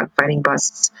there are dog fighting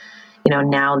busts. Now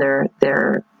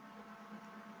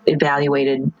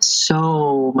evaluated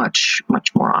so much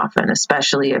more often,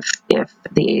 especially if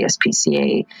the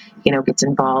ASPCA, gets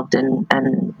involved in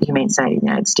Humane Society of the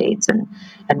United States and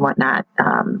whatnot.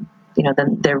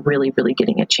 Then they're really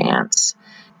getting a chance,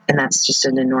 and that's just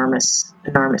an enormous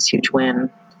huge win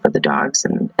for the dogs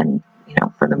and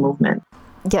for the movement.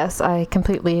 Yes, I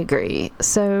completely agree.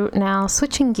 So now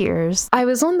switching gears, I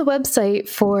was on the website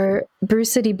for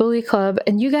Bruce City Bully Club,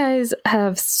 and you guys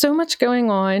have so much going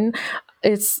on.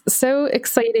 It's so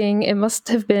exciting. It must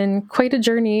have been quite a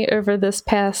journey over this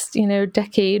past,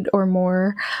 decade or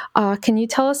more. Can you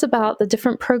tell us about the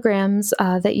different programs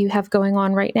that you have going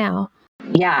on right now?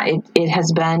 Yeah, it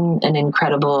has been an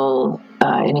incredible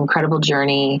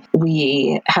journey.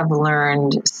 We have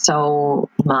learned so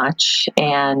much,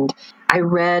 and I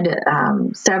read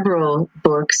several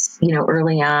books,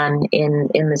 early on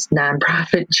in this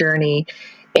nonprofit journey,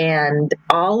 and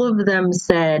all of them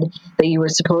said that you were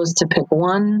supposed to pick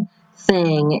one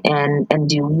thing and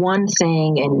do one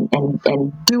thing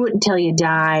and do it until you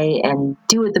die and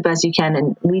do it the best you can.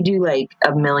 And we do like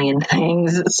a million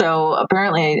things. So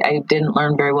apparently I didn't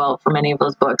learn very well from any of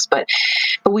those books, but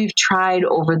we've tried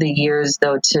over the years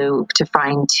though to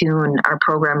fine tune our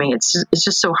programming. It's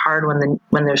just so hard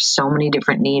when there's so many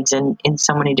different needs in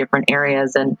so many different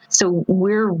areas. And so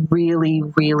we're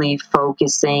really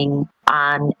focusing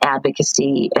on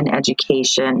advocacy and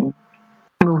education.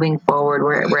 Moving forward,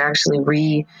 we're actually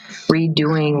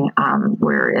redoing.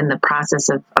 We're in the process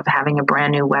of having a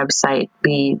brand new website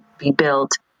be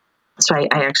built. So I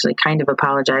actually kind of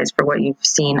apologize for what you've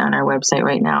seen on our website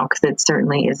right now, because it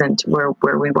certainly isn't where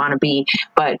we want to be.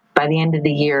 But by the end of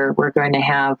the year, we're going to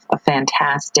have a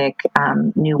fantastic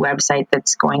new website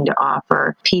that's going to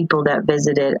offer people that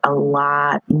visit it a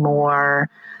lot more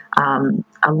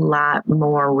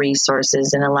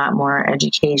resources and a lot more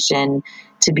education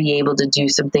to be able to do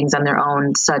some things on their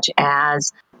own, such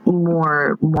as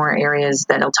more areas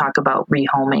that'll talk about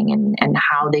rehoming and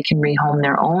how they can rehome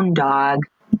their own dog,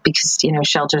 because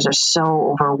shelters are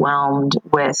so overwhelmed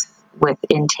with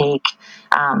intake,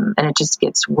 and it just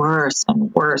gets worse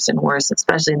and worse and worse,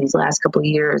 especially in these last couple of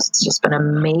years. It's just been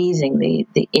amazing,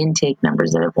 the intake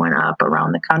numbers that have went up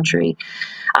around the country.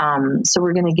 So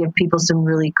we're going to give people some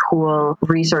really cool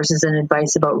resources and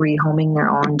advice about rehoming their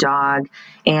own dog,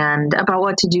 and about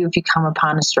what to do if you come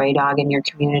upon a stray dog in your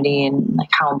community, and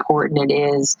like how important it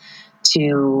is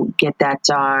to get that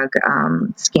dog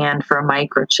scanned for a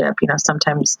microchip.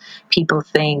 Sometimes people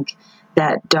think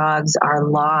that dogs are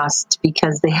lost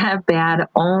because they have bad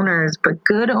owners, but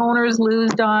good owners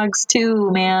lose dogs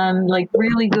too, man. Like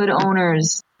really good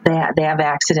owners, they have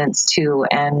accidents too.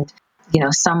 And,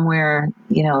 somewhere,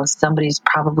 somebody's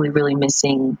probably really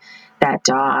missing that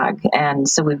dog. And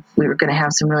so we were going to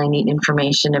have some really neat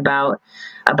information about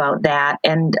that,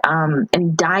 and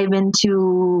dive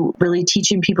into really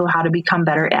teaching people how to become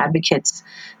better advocates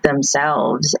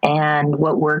themselves, and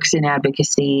what works in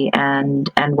advocacy and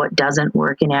what doesn't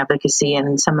work in advocacy,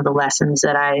 and some of the lessons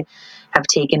that I have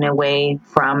taken away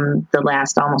from the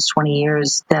last almost 20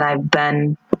 years that I've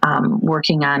been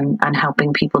working on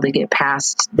helping people to get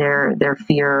past their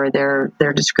fear,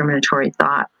 their discriminatory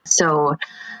thought. So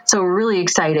we're really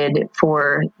excited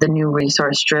for the new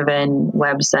resource-driven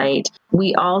website.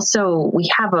 We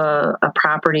have a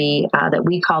property that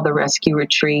we call the Rescue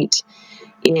Retreat.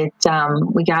 We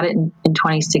got it in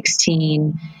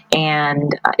 2016,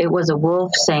 and it was a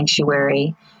wolf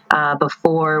sanctuary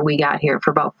before we got here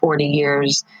for about 40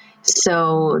 years.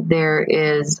 So there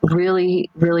is really,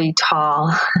 really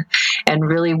tall and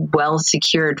really well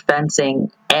secured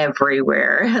fencing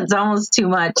everywhere. It's almost too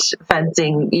much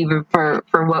fencing even for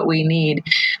what we need,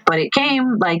 but it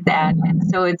came like that. And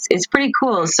so it's pretty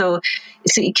cool. So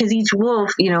because each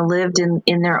wolf, lived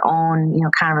in their own,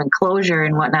 kind of enclosure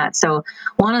and whatnot. So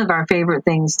one of our favorite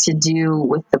things to do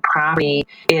with the property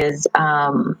is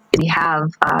we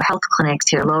have health clinics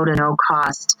here, low to no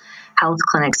cost health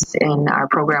clinics in our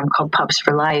program called Pups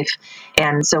for Life.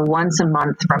 And so once a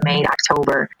month from May to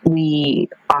October, we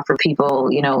offer people,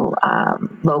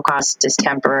 low cost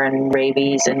distemper and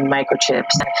rabies and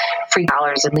microchips and free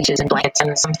collars and leashes and blankets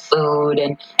and some food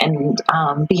and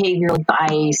behavioral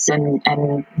advice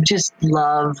and just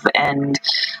love. And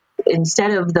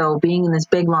instead of though being in this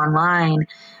big long line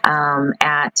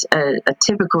at a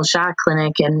typical shot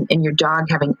clinic and your dog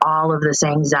having all of this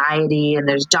anxiety and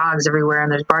there's dogs everywhere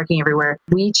and there's barking everywhere,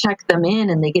 we check them in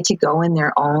and they get to go in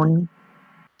their own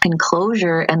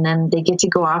enclosure, and then they get to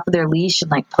go off of their leash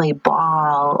and like play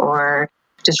ball or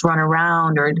just run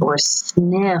around or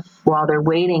sniff while they're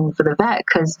waiting for the vet.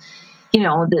 Because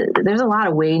there's a lot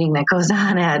of waiting that goes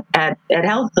on at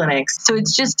health clinics. So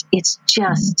it's just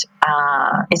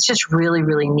really,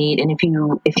 really neat. And if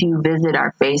you visit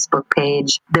our Facebook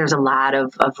page, there's a lot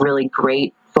of really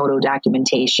great photo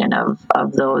documentation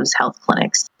of those health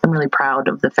clinics. I'm really proud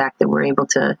of the fact that we're able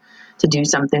to do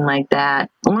something like that.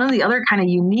 One of the other kind of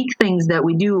unique things that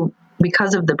we do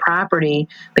because of the property,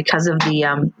 because of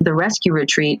the rescue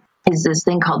retreat, is this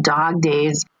thing called Dog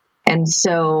Days. And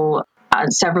so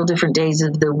several different days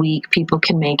of the week, people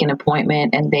can make an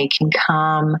appointment and they can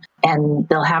come and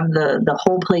they'll have the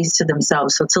whole place to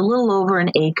themselves. So it's a little over an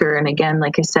acre. And again,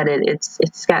 like I said,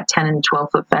 it's got 10 and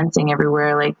 12 foot fencing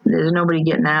everywhere. Like there's nobody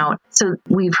getting out. So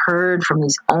we've heard from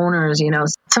these owners,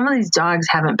 some of these dogs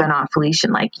haven't been off leash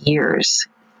in like years,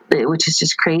 which is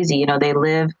just crazy. They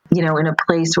live, in a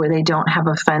place where they don't have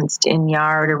a fenced in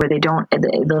yard, or where they live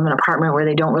in an apartment where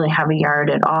they don't really have a yard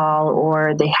at all,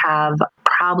 or they have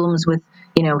problems with,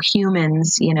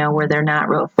 humans, where they're not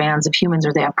real fans of humans,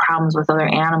 or they have problems with other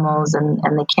animals and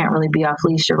they can't really be off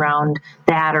leash around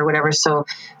that or whatever. So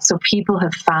people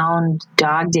have found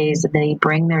Dog Days and they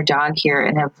bring their dog here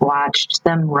and have watched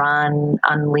them run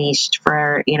unleashed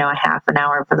for, a half an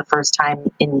hour for the first time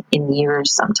in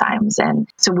years sometimes. And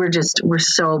so we're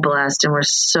so blessed and we're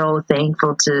so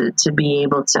thankful to be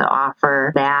able to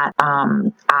offer that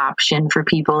option for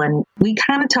people. And we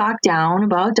kind of talk down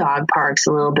about dog parks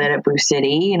a little bit at Bruce City. They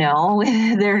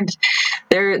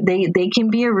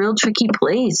can be a real tricky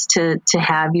place to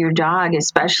have your dog,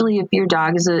 especially if your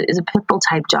dog is a pit bull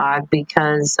type dog,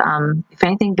 because if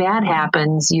anything bad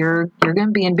happens, you're going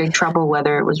to be in big trouble,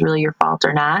 whether it was really your fault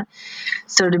or not.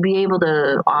 So to be able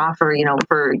to offer,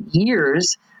 for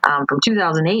years, from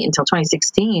 2008 until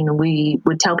 2016, we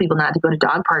would tell people not to go to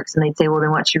dog parks, and they'd say, well,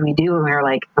 then what should we do? And we were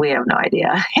like, we have no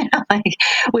idea.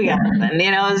 We got nothing.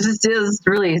 It was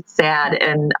really sad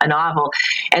and awful.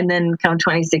 And then come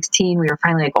 2016, we were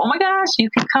finally like, oh my gosh,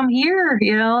 you can come here.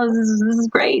 This is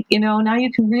great. Now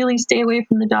you can really stay away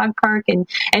from the dog park. And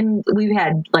we've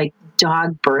had like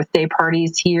dog birthday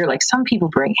parties here. Like some people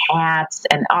bring hats,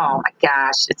 and oh my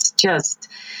gosh, it's just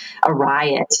a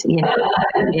riot.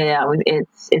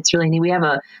 It's really neat. We have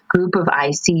a group of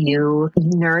ICU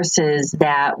nurses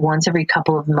that once every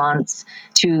couple of months,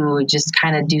 to just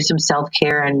kind of do some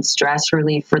self-care and stress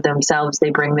relief for themselves,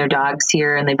 they bring their dogs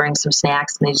here and they bring some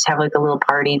snacks and they just have like a little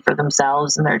party for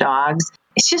themselves and their dogs.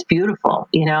 It's just beautiful.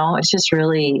 It's just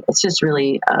really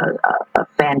a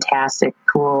fantastic,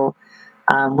 cool.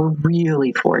 We're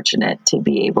really fortunate to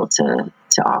be able to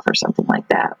offer something like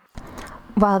that.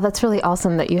 Wow, that's really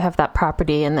awesome that you have that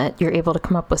property and that you're able to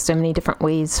come up with so many different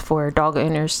ways for dog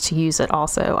owners to use it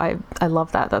also. I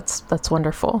love that. That's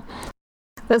wonderful.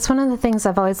 That's one of the things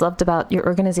I've always loved about your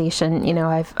organization.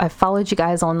 I've followed you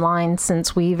guys online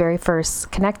since we very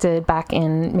first connected back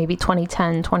in maybe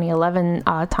 2010, 2011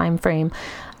 timeframe.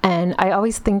 And I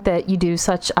always think that you do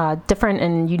such different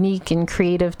and unique and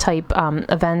creative type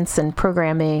events and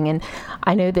programming. And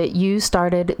I know that you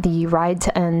started the Ride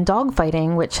to End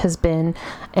Dogfighting, which has been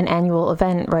an annual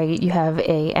event, right? You have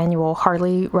a annual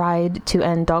Harley Ride to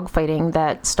End Dogfighting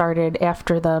that started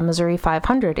after the Missouri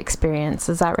 500 experience.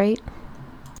 Is that right?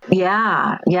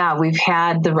 Yeah. We've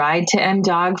had the Ride to End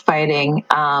Dogfighting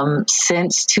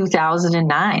since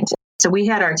 2009. So we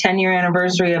had our 10-year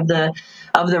anniversary of the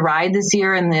ride this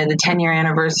year, and the 10-year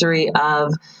anniversary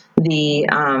of the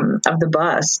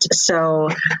bust. So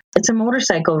it's a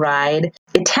motorcycle ride.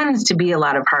 It tends to be a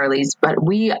lot of Harleys, but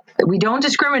we don't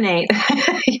discriminate.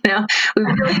 We don't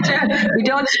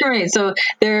discriminate. So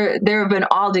there have been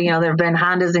there have been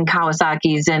Hondas and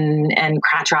Kawasaki's and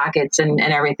crotch rockets and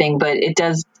everything, but it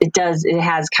has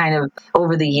kind of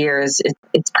over the years,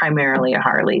 it's primarily a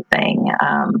Harley thing.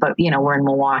 But we're in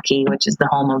Milwaukee, which is the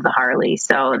home of the Harley.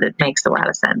 So that makes a lot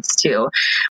of sense too.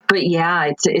 But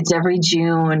yeah, it's every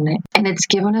June, and it's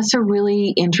given us a really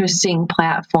interesting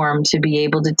platform to be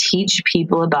able to teach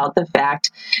people about the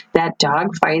fact that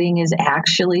dog fighting is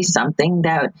actually something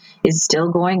that is still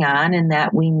going on and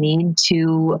that we need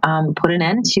to put an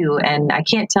end to. And I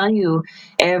can't tell you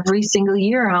every single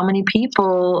year how many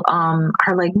people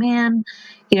are like, man,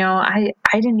 I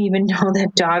didn't even know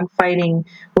that dog fighting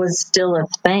was still a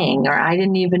thing, or I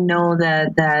didn't even know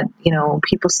that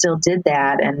people still did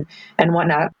that and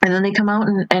whatnot. And then they come out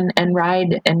and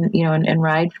ride and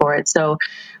ride for it. So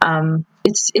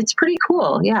it's pretty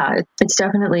cool. Yeah, it's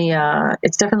definitely our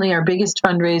biggest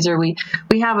fundraiser. We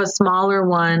have a smaller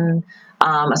one.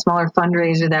 A smaller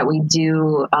fundraiser that we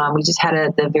do. We just had it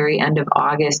at the very end of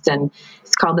August, and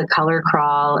it's called the Color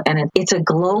Crawl, and it's a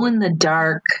glow in the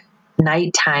dark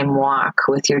nighttime walk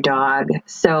with your dog.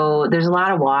 So there's a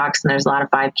lot of walks and there's a lot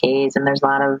of 5Ks and there's a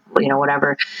lot of,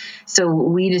 whatever. So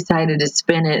we decided to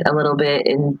spin it a little bit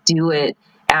and do it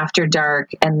after dark.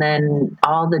 And then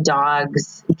all the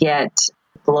dogs get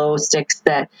glow sticks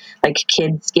that like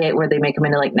kids get, where they make them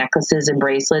into like necklaces and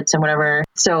bracelets and whatever.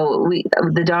 So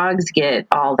the dogs get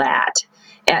all that.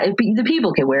 The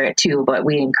people can wear it too, but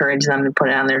we encourage them to put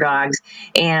it on their dogs.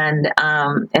 And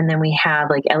then we have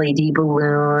like LED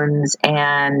balloons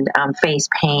and face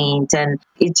paint, and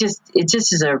it just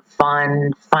is a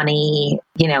funny,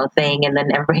 thing. And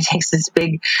then everybody takes this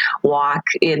big walk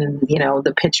in,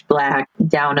 the pitch black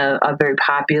down a very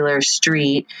popular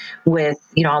street with,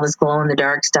 all this glow in the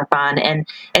dark stuff on. And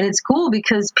it's cool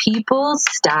because people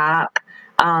stop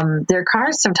their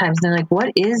cars sometimes, and they're like,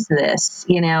 what is this?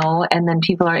 And then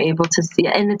people are able to see,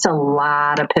 and it's a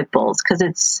lot of pit bulls, because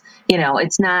it's,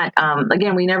 it's not,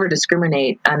 again, we never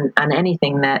discriminate on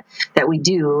anything that we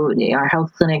do. Our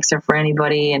health clinics are for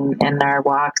anybody, and our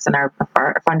walks and our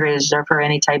fundraisers are for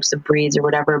any types of breeds or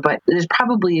whatever, but there's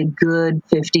probably a good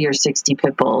 50 or 60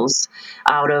 pit bulls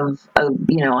out of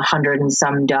 100 and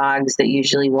some dogs that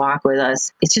usually walk with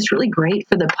us. It's just really great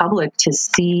for the public to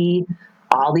see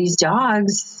all these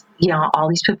dogs, all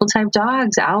these pit bull type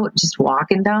dogs out just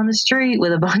walking down the street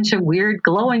with a bunch of weird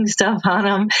glowing stuff on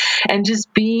them, and they're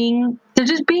just being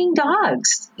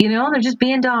dogs, they're just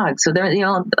being dogs. So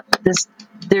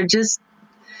they're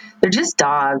just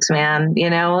dogs, man.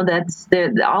 All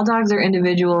dogs are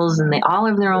individuals, and they all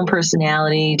have their own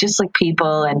personality, just like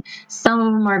people. And some of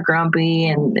them are grumpy,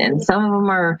 and some of them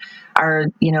are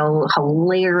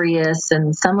hilarious,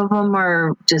 and some of them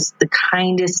are just the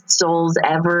kindest souls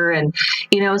ever. And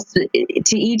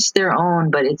to each their own.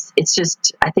 But it's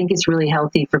just, I think it's really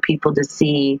healthy for people to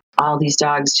see all these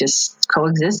dogs just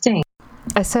coexisting.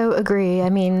 I so agree.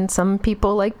 I mean, some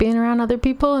people like being around other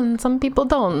people and some people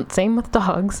don't. Same with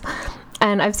dogs.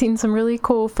 And I've seen some really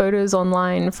cool photos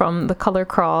online from the Color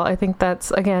Crawl. I think that's,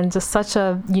 again, just such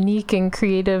a unique and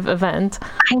creative event.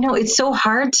 I know, it's so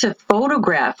hard to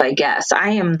photograph, I guess.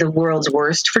 I am the world's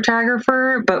worst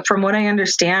photographer, but from what I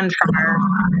understand from our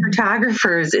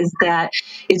photographers is that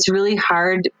it's really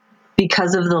hard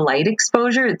because of the light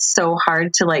exposure. It's so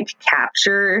hard to like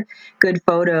capture good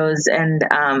photos, and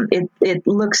it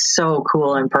looks so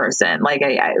cool in person. Like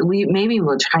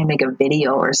we'll try and make a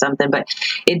video or something, but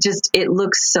it just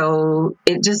looks so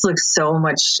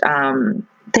much.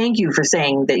 Thank you for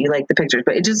saying that you like the pictures,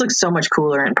 but it just looks so much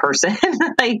cooler in person.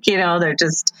 It's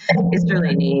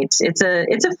really neat. It's a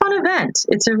fun event.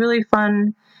 It's a really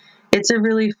fun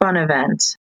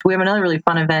event. We have another really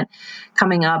fun event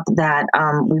coming up that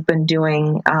we've been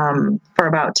doing for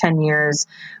about 10 years,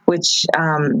 which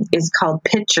is called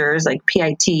Pictures, like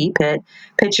PIT,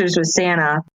 Pictures with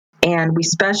Santa. And we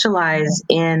specialize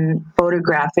in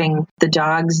photographing the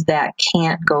dogs that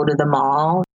can't go to the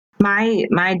mall.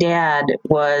 My dad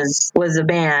was a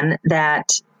man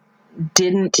that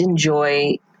didn't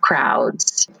enjoy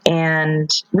crowds and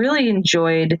really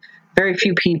enjoyed very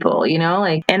few people, and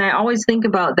I always think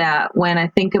about that when I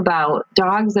think about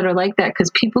dogs that are like that,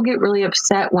 because people get really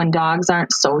upset when dogs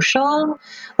aren't social,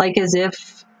 like as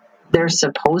if they're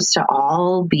supposed to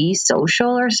all be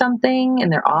social or something, and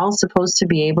they're all supposed to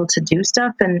be able to do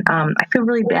stuff. And I feel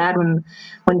really bad when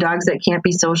dogs that can't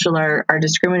be social are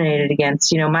discriminated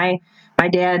against. My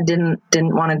dad didn't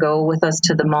want to go with us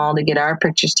to the mall to get our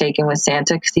pictures taken with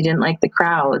Santa because he didn't like the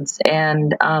crowds.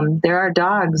 And there are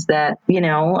dogs that,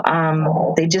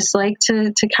 they just like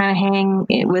to kind of hang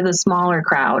with a smaller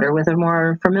crowd or with a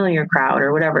more familiar crowd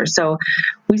or whatever. So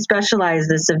we specialize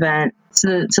this event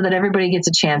so that everybody gets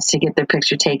a chance to get their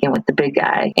picture taken with the big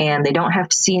guy, and they don't have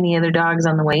to see any other dogs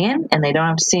on the way in, and they don't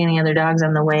have to see any other dogs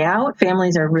on the way out.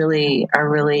 Families are really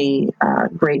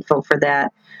grateful for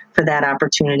that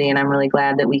opportunity, and I'm really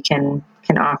glad that we can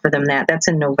offer them that. That's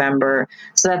in November,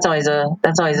 so that's always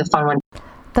a fun one.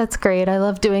 That's great. I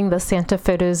love doing the Santa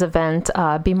Photos event.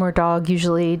 Be More Dog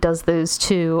usually does those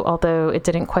too, although it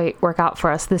didn't quite work out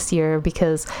for us this year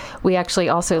because we actually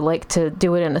also like to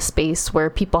do it in a space where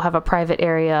people have a private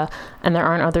area and there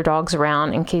aren't other dogs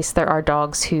around in case there are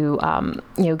dogs who,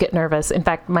 get nervous. In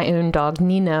fact, my own dog,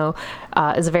 Nino,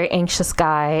 is a very anxious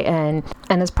guy and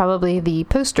is probably the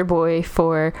poster boy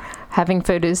for having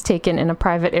photos taken in a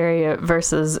private area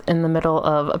versus in the middle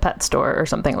of a pet store or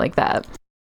something like that.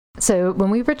 So when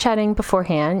we were chatting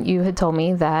beforehand, you had told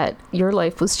me that your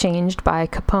life was changed by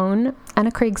Capone and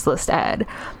a Craigslist ad.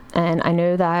 And I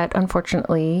know that,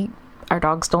 unfortunately, our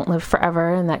dogs don't live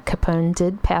forever and that Capone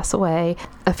did pass away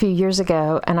a few years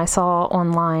ago. And I saw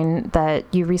online that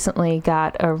you recently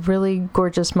got a really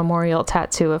gorgeous memorial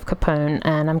tattoo of Capone,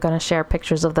 and I'm going to share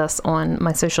pictures of this on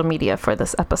my social media for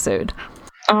this episode.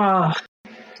 Oh,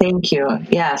 thank you.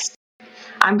 Yes.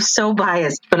 I'm so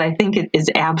biased, but I think it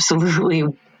is absolutely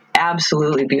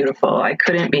beautiful. I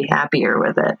couldn't be happier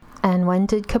with it. And when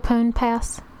did Capone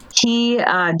pass? He,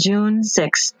 June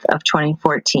 6th of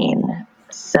 2014.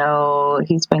 So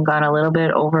he's been gone a little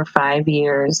bit over 5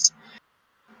 years.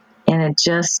 And it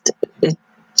just,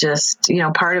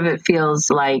 part of it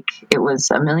feels like it was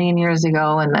a million years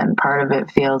ago. And then part of it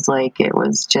feels like it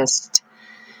was just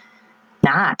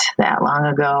not that long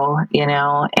ago,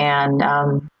 and,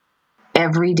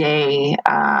 every day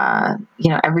I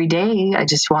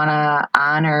just want to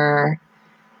honor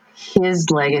his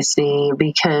legacy,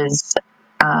 because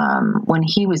when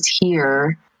he was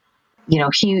here,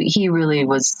 he really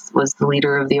was the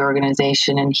leader of the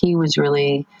organization, and he was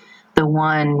really the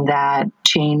one that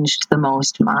changed the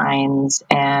most minds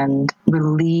and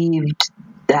relieved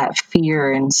that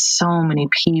fear in so many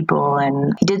people.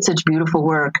 And he did such beautiful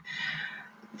work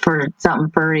for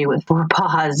something furry with 4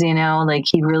 paws,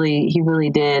 he really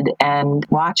did. And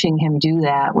watching him do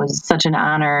that was such an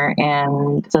honor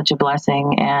and such a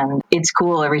blessing. And it's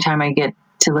cool every time I get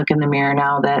to look in the mirror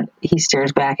now that he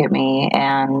stares back at me.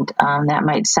 And that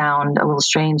might sound a little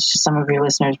strange to some of your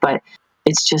listeners, but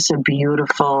it's just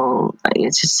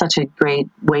it's just such a great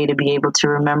way to be able to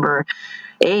remember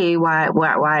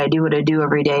why I do what I do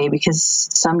every day, because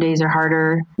some days are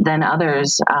harder than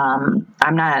others. I'm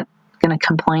not going to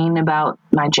complain about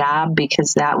my job,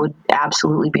 because that would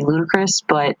absolutely be ludicrous,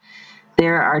 but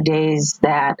there are days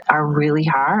that are really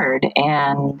hard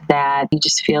and that you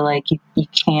just feel like you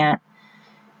can't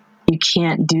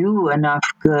do enough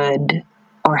good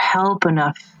or help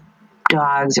enough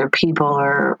dogs or people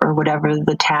or whatever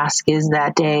the task is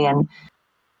that day. And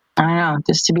I don't know,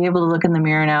 just to be able to look in the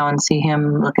mirror now and see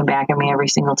him looking back at me every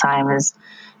single time is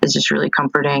just really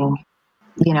comforting.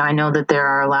 I know that there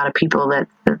are a lot of people that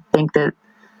think that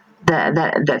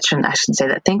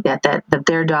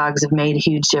their dogs have made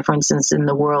huge differences in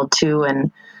the world too.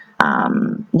 And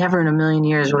never in a million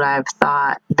years would I have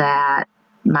thought that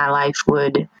my life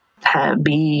would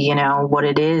be, what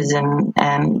it is. And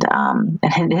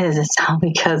it is. It's all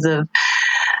because of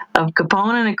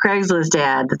Capone and a Craigslist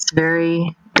ad.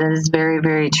 That is very,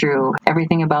 very true.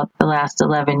 Everything about the last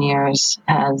 11 years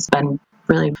has been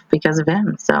really because of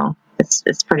him. So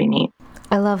it's pretty neat.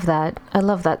 I love that. I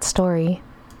love that story.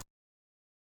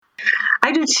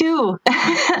 I do too.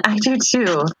 I do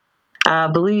too.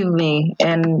 Believe me.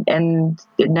 And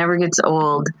it never gets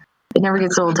old. It never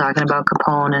gets old talking about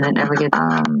Capone, and it never gets,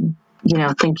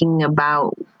 thinking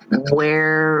about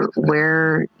where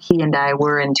he and I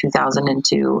were in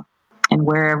 2002 and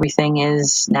where everything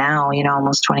is now,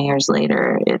 almost 20 years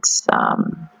later. It's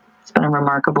been a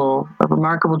remarkable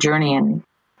journey, and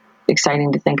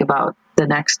exciting to think about the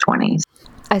next 20s.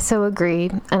 I so agree,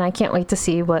 and I can't wait to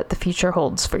see what the future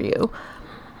holds for you.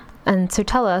 And so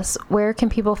tell us, where can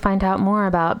people find out more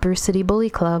about Brew City Bully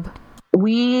Club?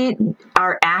 We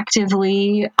are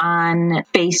actively on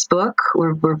Facebook.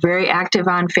 We're very active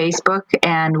on Facebook,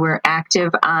 and we're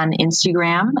active on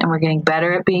Instagram, and we're getting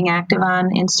better at being active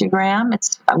on Instagram.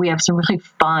 We have some really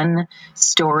fun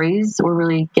stories. We're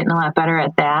really getting a lot better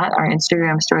at that. Our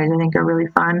Instagram stories, I think, are really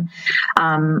fun.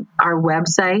 Our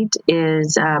website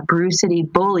is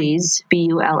BrewCityBullies,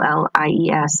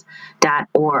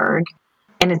 BULLIES.org.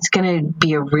 And it's going to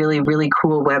be a really, really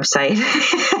cool website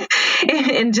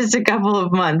in just a couple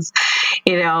of months.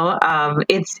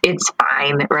 It's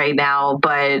fine right now,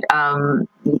 but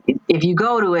if you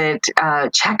go to it,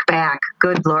 check back.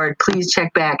 Good Lord, please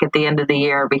check back at the end of the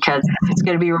year, because it's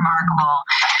going to be remarkable.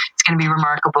 It's going to be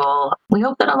remarkable. We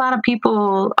hope that a lot of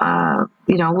people,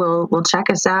 will check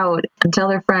us out and tell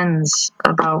their friends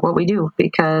about what we do,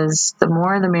 because the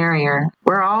more the merrier.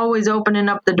 We're always opening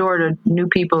up the door to new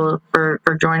people for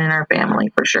joining our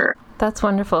family, for sure. That's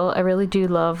wonderful. I really do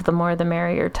love the more the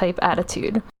merrier type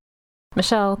attitude.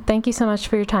 Michelle, thank you so much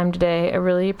for your time today. I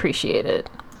really appreciate it.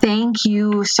 Thank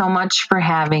you so much for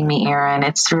having me, Erin.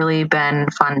 It's really been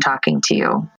fun talking to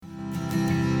you.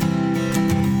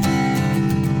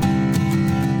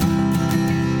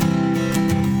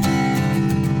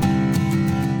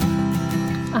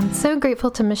 I'm so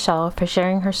grateful to Michelle for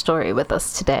sharing her story with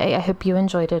us today. I hope you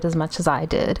enjoyed it as much as I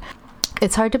did.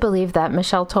 It's hard to believe that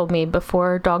Michelle told me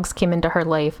before dogs came into her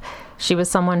life, she was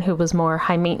someone who was more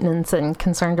high maintenance and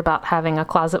concerned about having a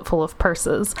closet full of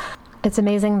purses. It's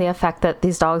amazing the effect that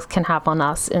these dogs can have on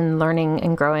us in learning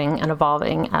and growing and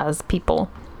evolving as people.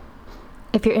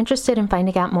 If you're interested in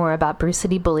finding out more about Brew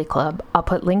City Bully Club, I'll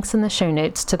put links in the show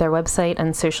notes to their website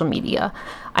and social media.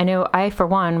 I know I, for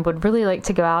one, would really like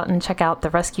to go out and check out the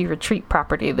rescue retreat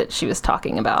property that she was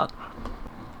talking about.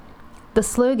 The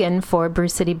slogan for Brew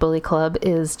City Bully Club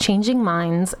is changing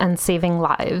minds and saving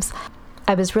lives.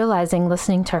 I was realizing,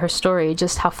 listening to her story,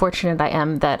 just how fortunate I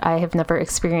am that I have never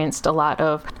experienced a lot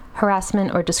of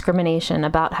harassment or discrimination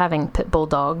about having pit bull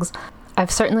dogs. I've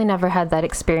certainly never had that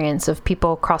experience of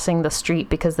people crossing the street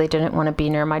because they didn't want to be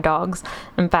near my dogs.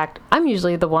 In fact, I'm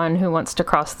usually the one who wants to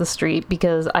cross the street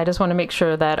because I just want to make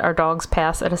sure that our dogs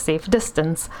pass at a safe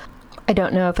distance. I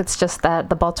don't know if it's just that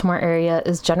the Baltimore area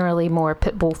is generally more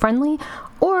pit bull friendly,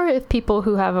 or if people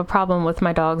who have a problem with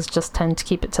my dogs just tend to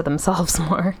keep it to themselves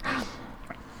more.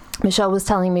 Michelle was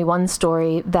telling me one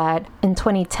story that in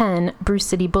 2010, Brew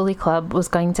City Bully Club was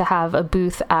going to have a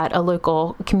booth at a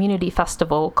local community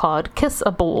festival called Kiss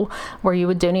a Bull, where you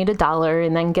would donate $1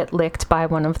 and then get licked by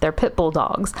one of their pit bull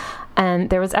dogs.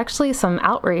 And there was actually some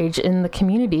outrage in the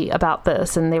community about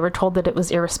this, and they were told that it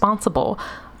was irresponsible.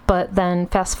 But then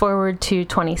fast forward to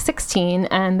 2016,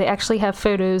 and they actually have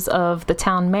photos of the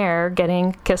town mayor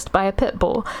getting kissed by a pit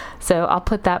bull. So I'll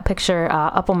put that picture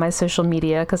up on my social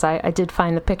media because I did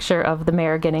find the picture of the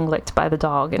mayor getting licked by the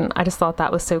dog, and I just thought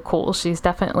that was so cool. She's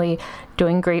definitely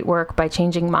doing great work by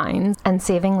changing minds and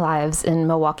saving lives in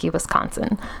Milwaukee,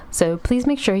 Wisconsin. So please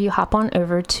make sure you hop on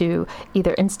over to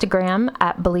either Instagram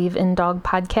at Believe in Dog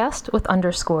Podcast with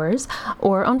underscores,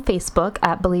 or on Facebook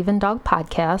at Believe in Dog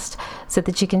Podcast, so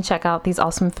that you can check out these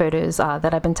awesome photos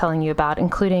that I've been telling you about,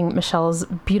 including Michelle's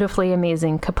beautifully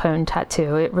amazing Capone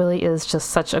tattoo. It really is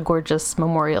just such a gorgeous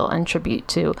memorial and tribute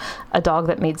to a dog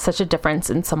that made such a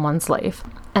difference in someone's life,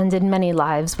 and in many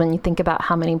lives when you think about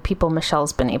how many people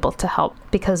Michelle's been able to help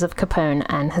because of Capone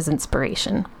and his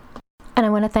inspiration. And I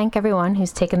want to thank everyone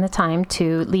who's taken the time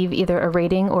to leave either a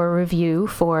rating or a review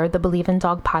for the Believe in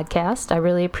Dog podcast. I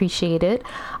really appreciate it.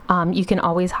 You can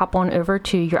always hop on over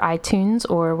to your iTunes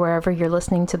or wherever you're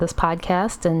listening to this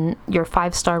podcast, and your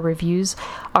 5-star reviews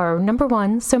are, number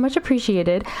one, so much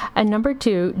appreciated, and number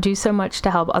two, do so much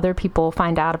to help other people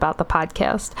find out about the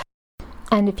podcast.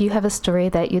 And if you have a story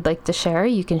that you'd like to share,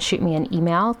 you can shoot me an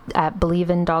email at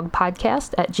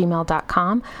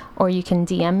believeindogpodcast@gmail.com, or you can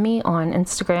DM me on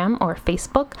Instagram or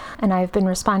Facebook, and I've been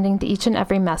responding to each and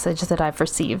every message that I've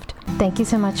received. Thank you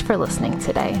so much for listening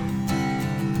today.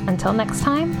 Until next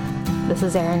time, this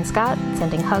is Erin Scott,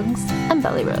 sending hugs and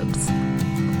belly rubs.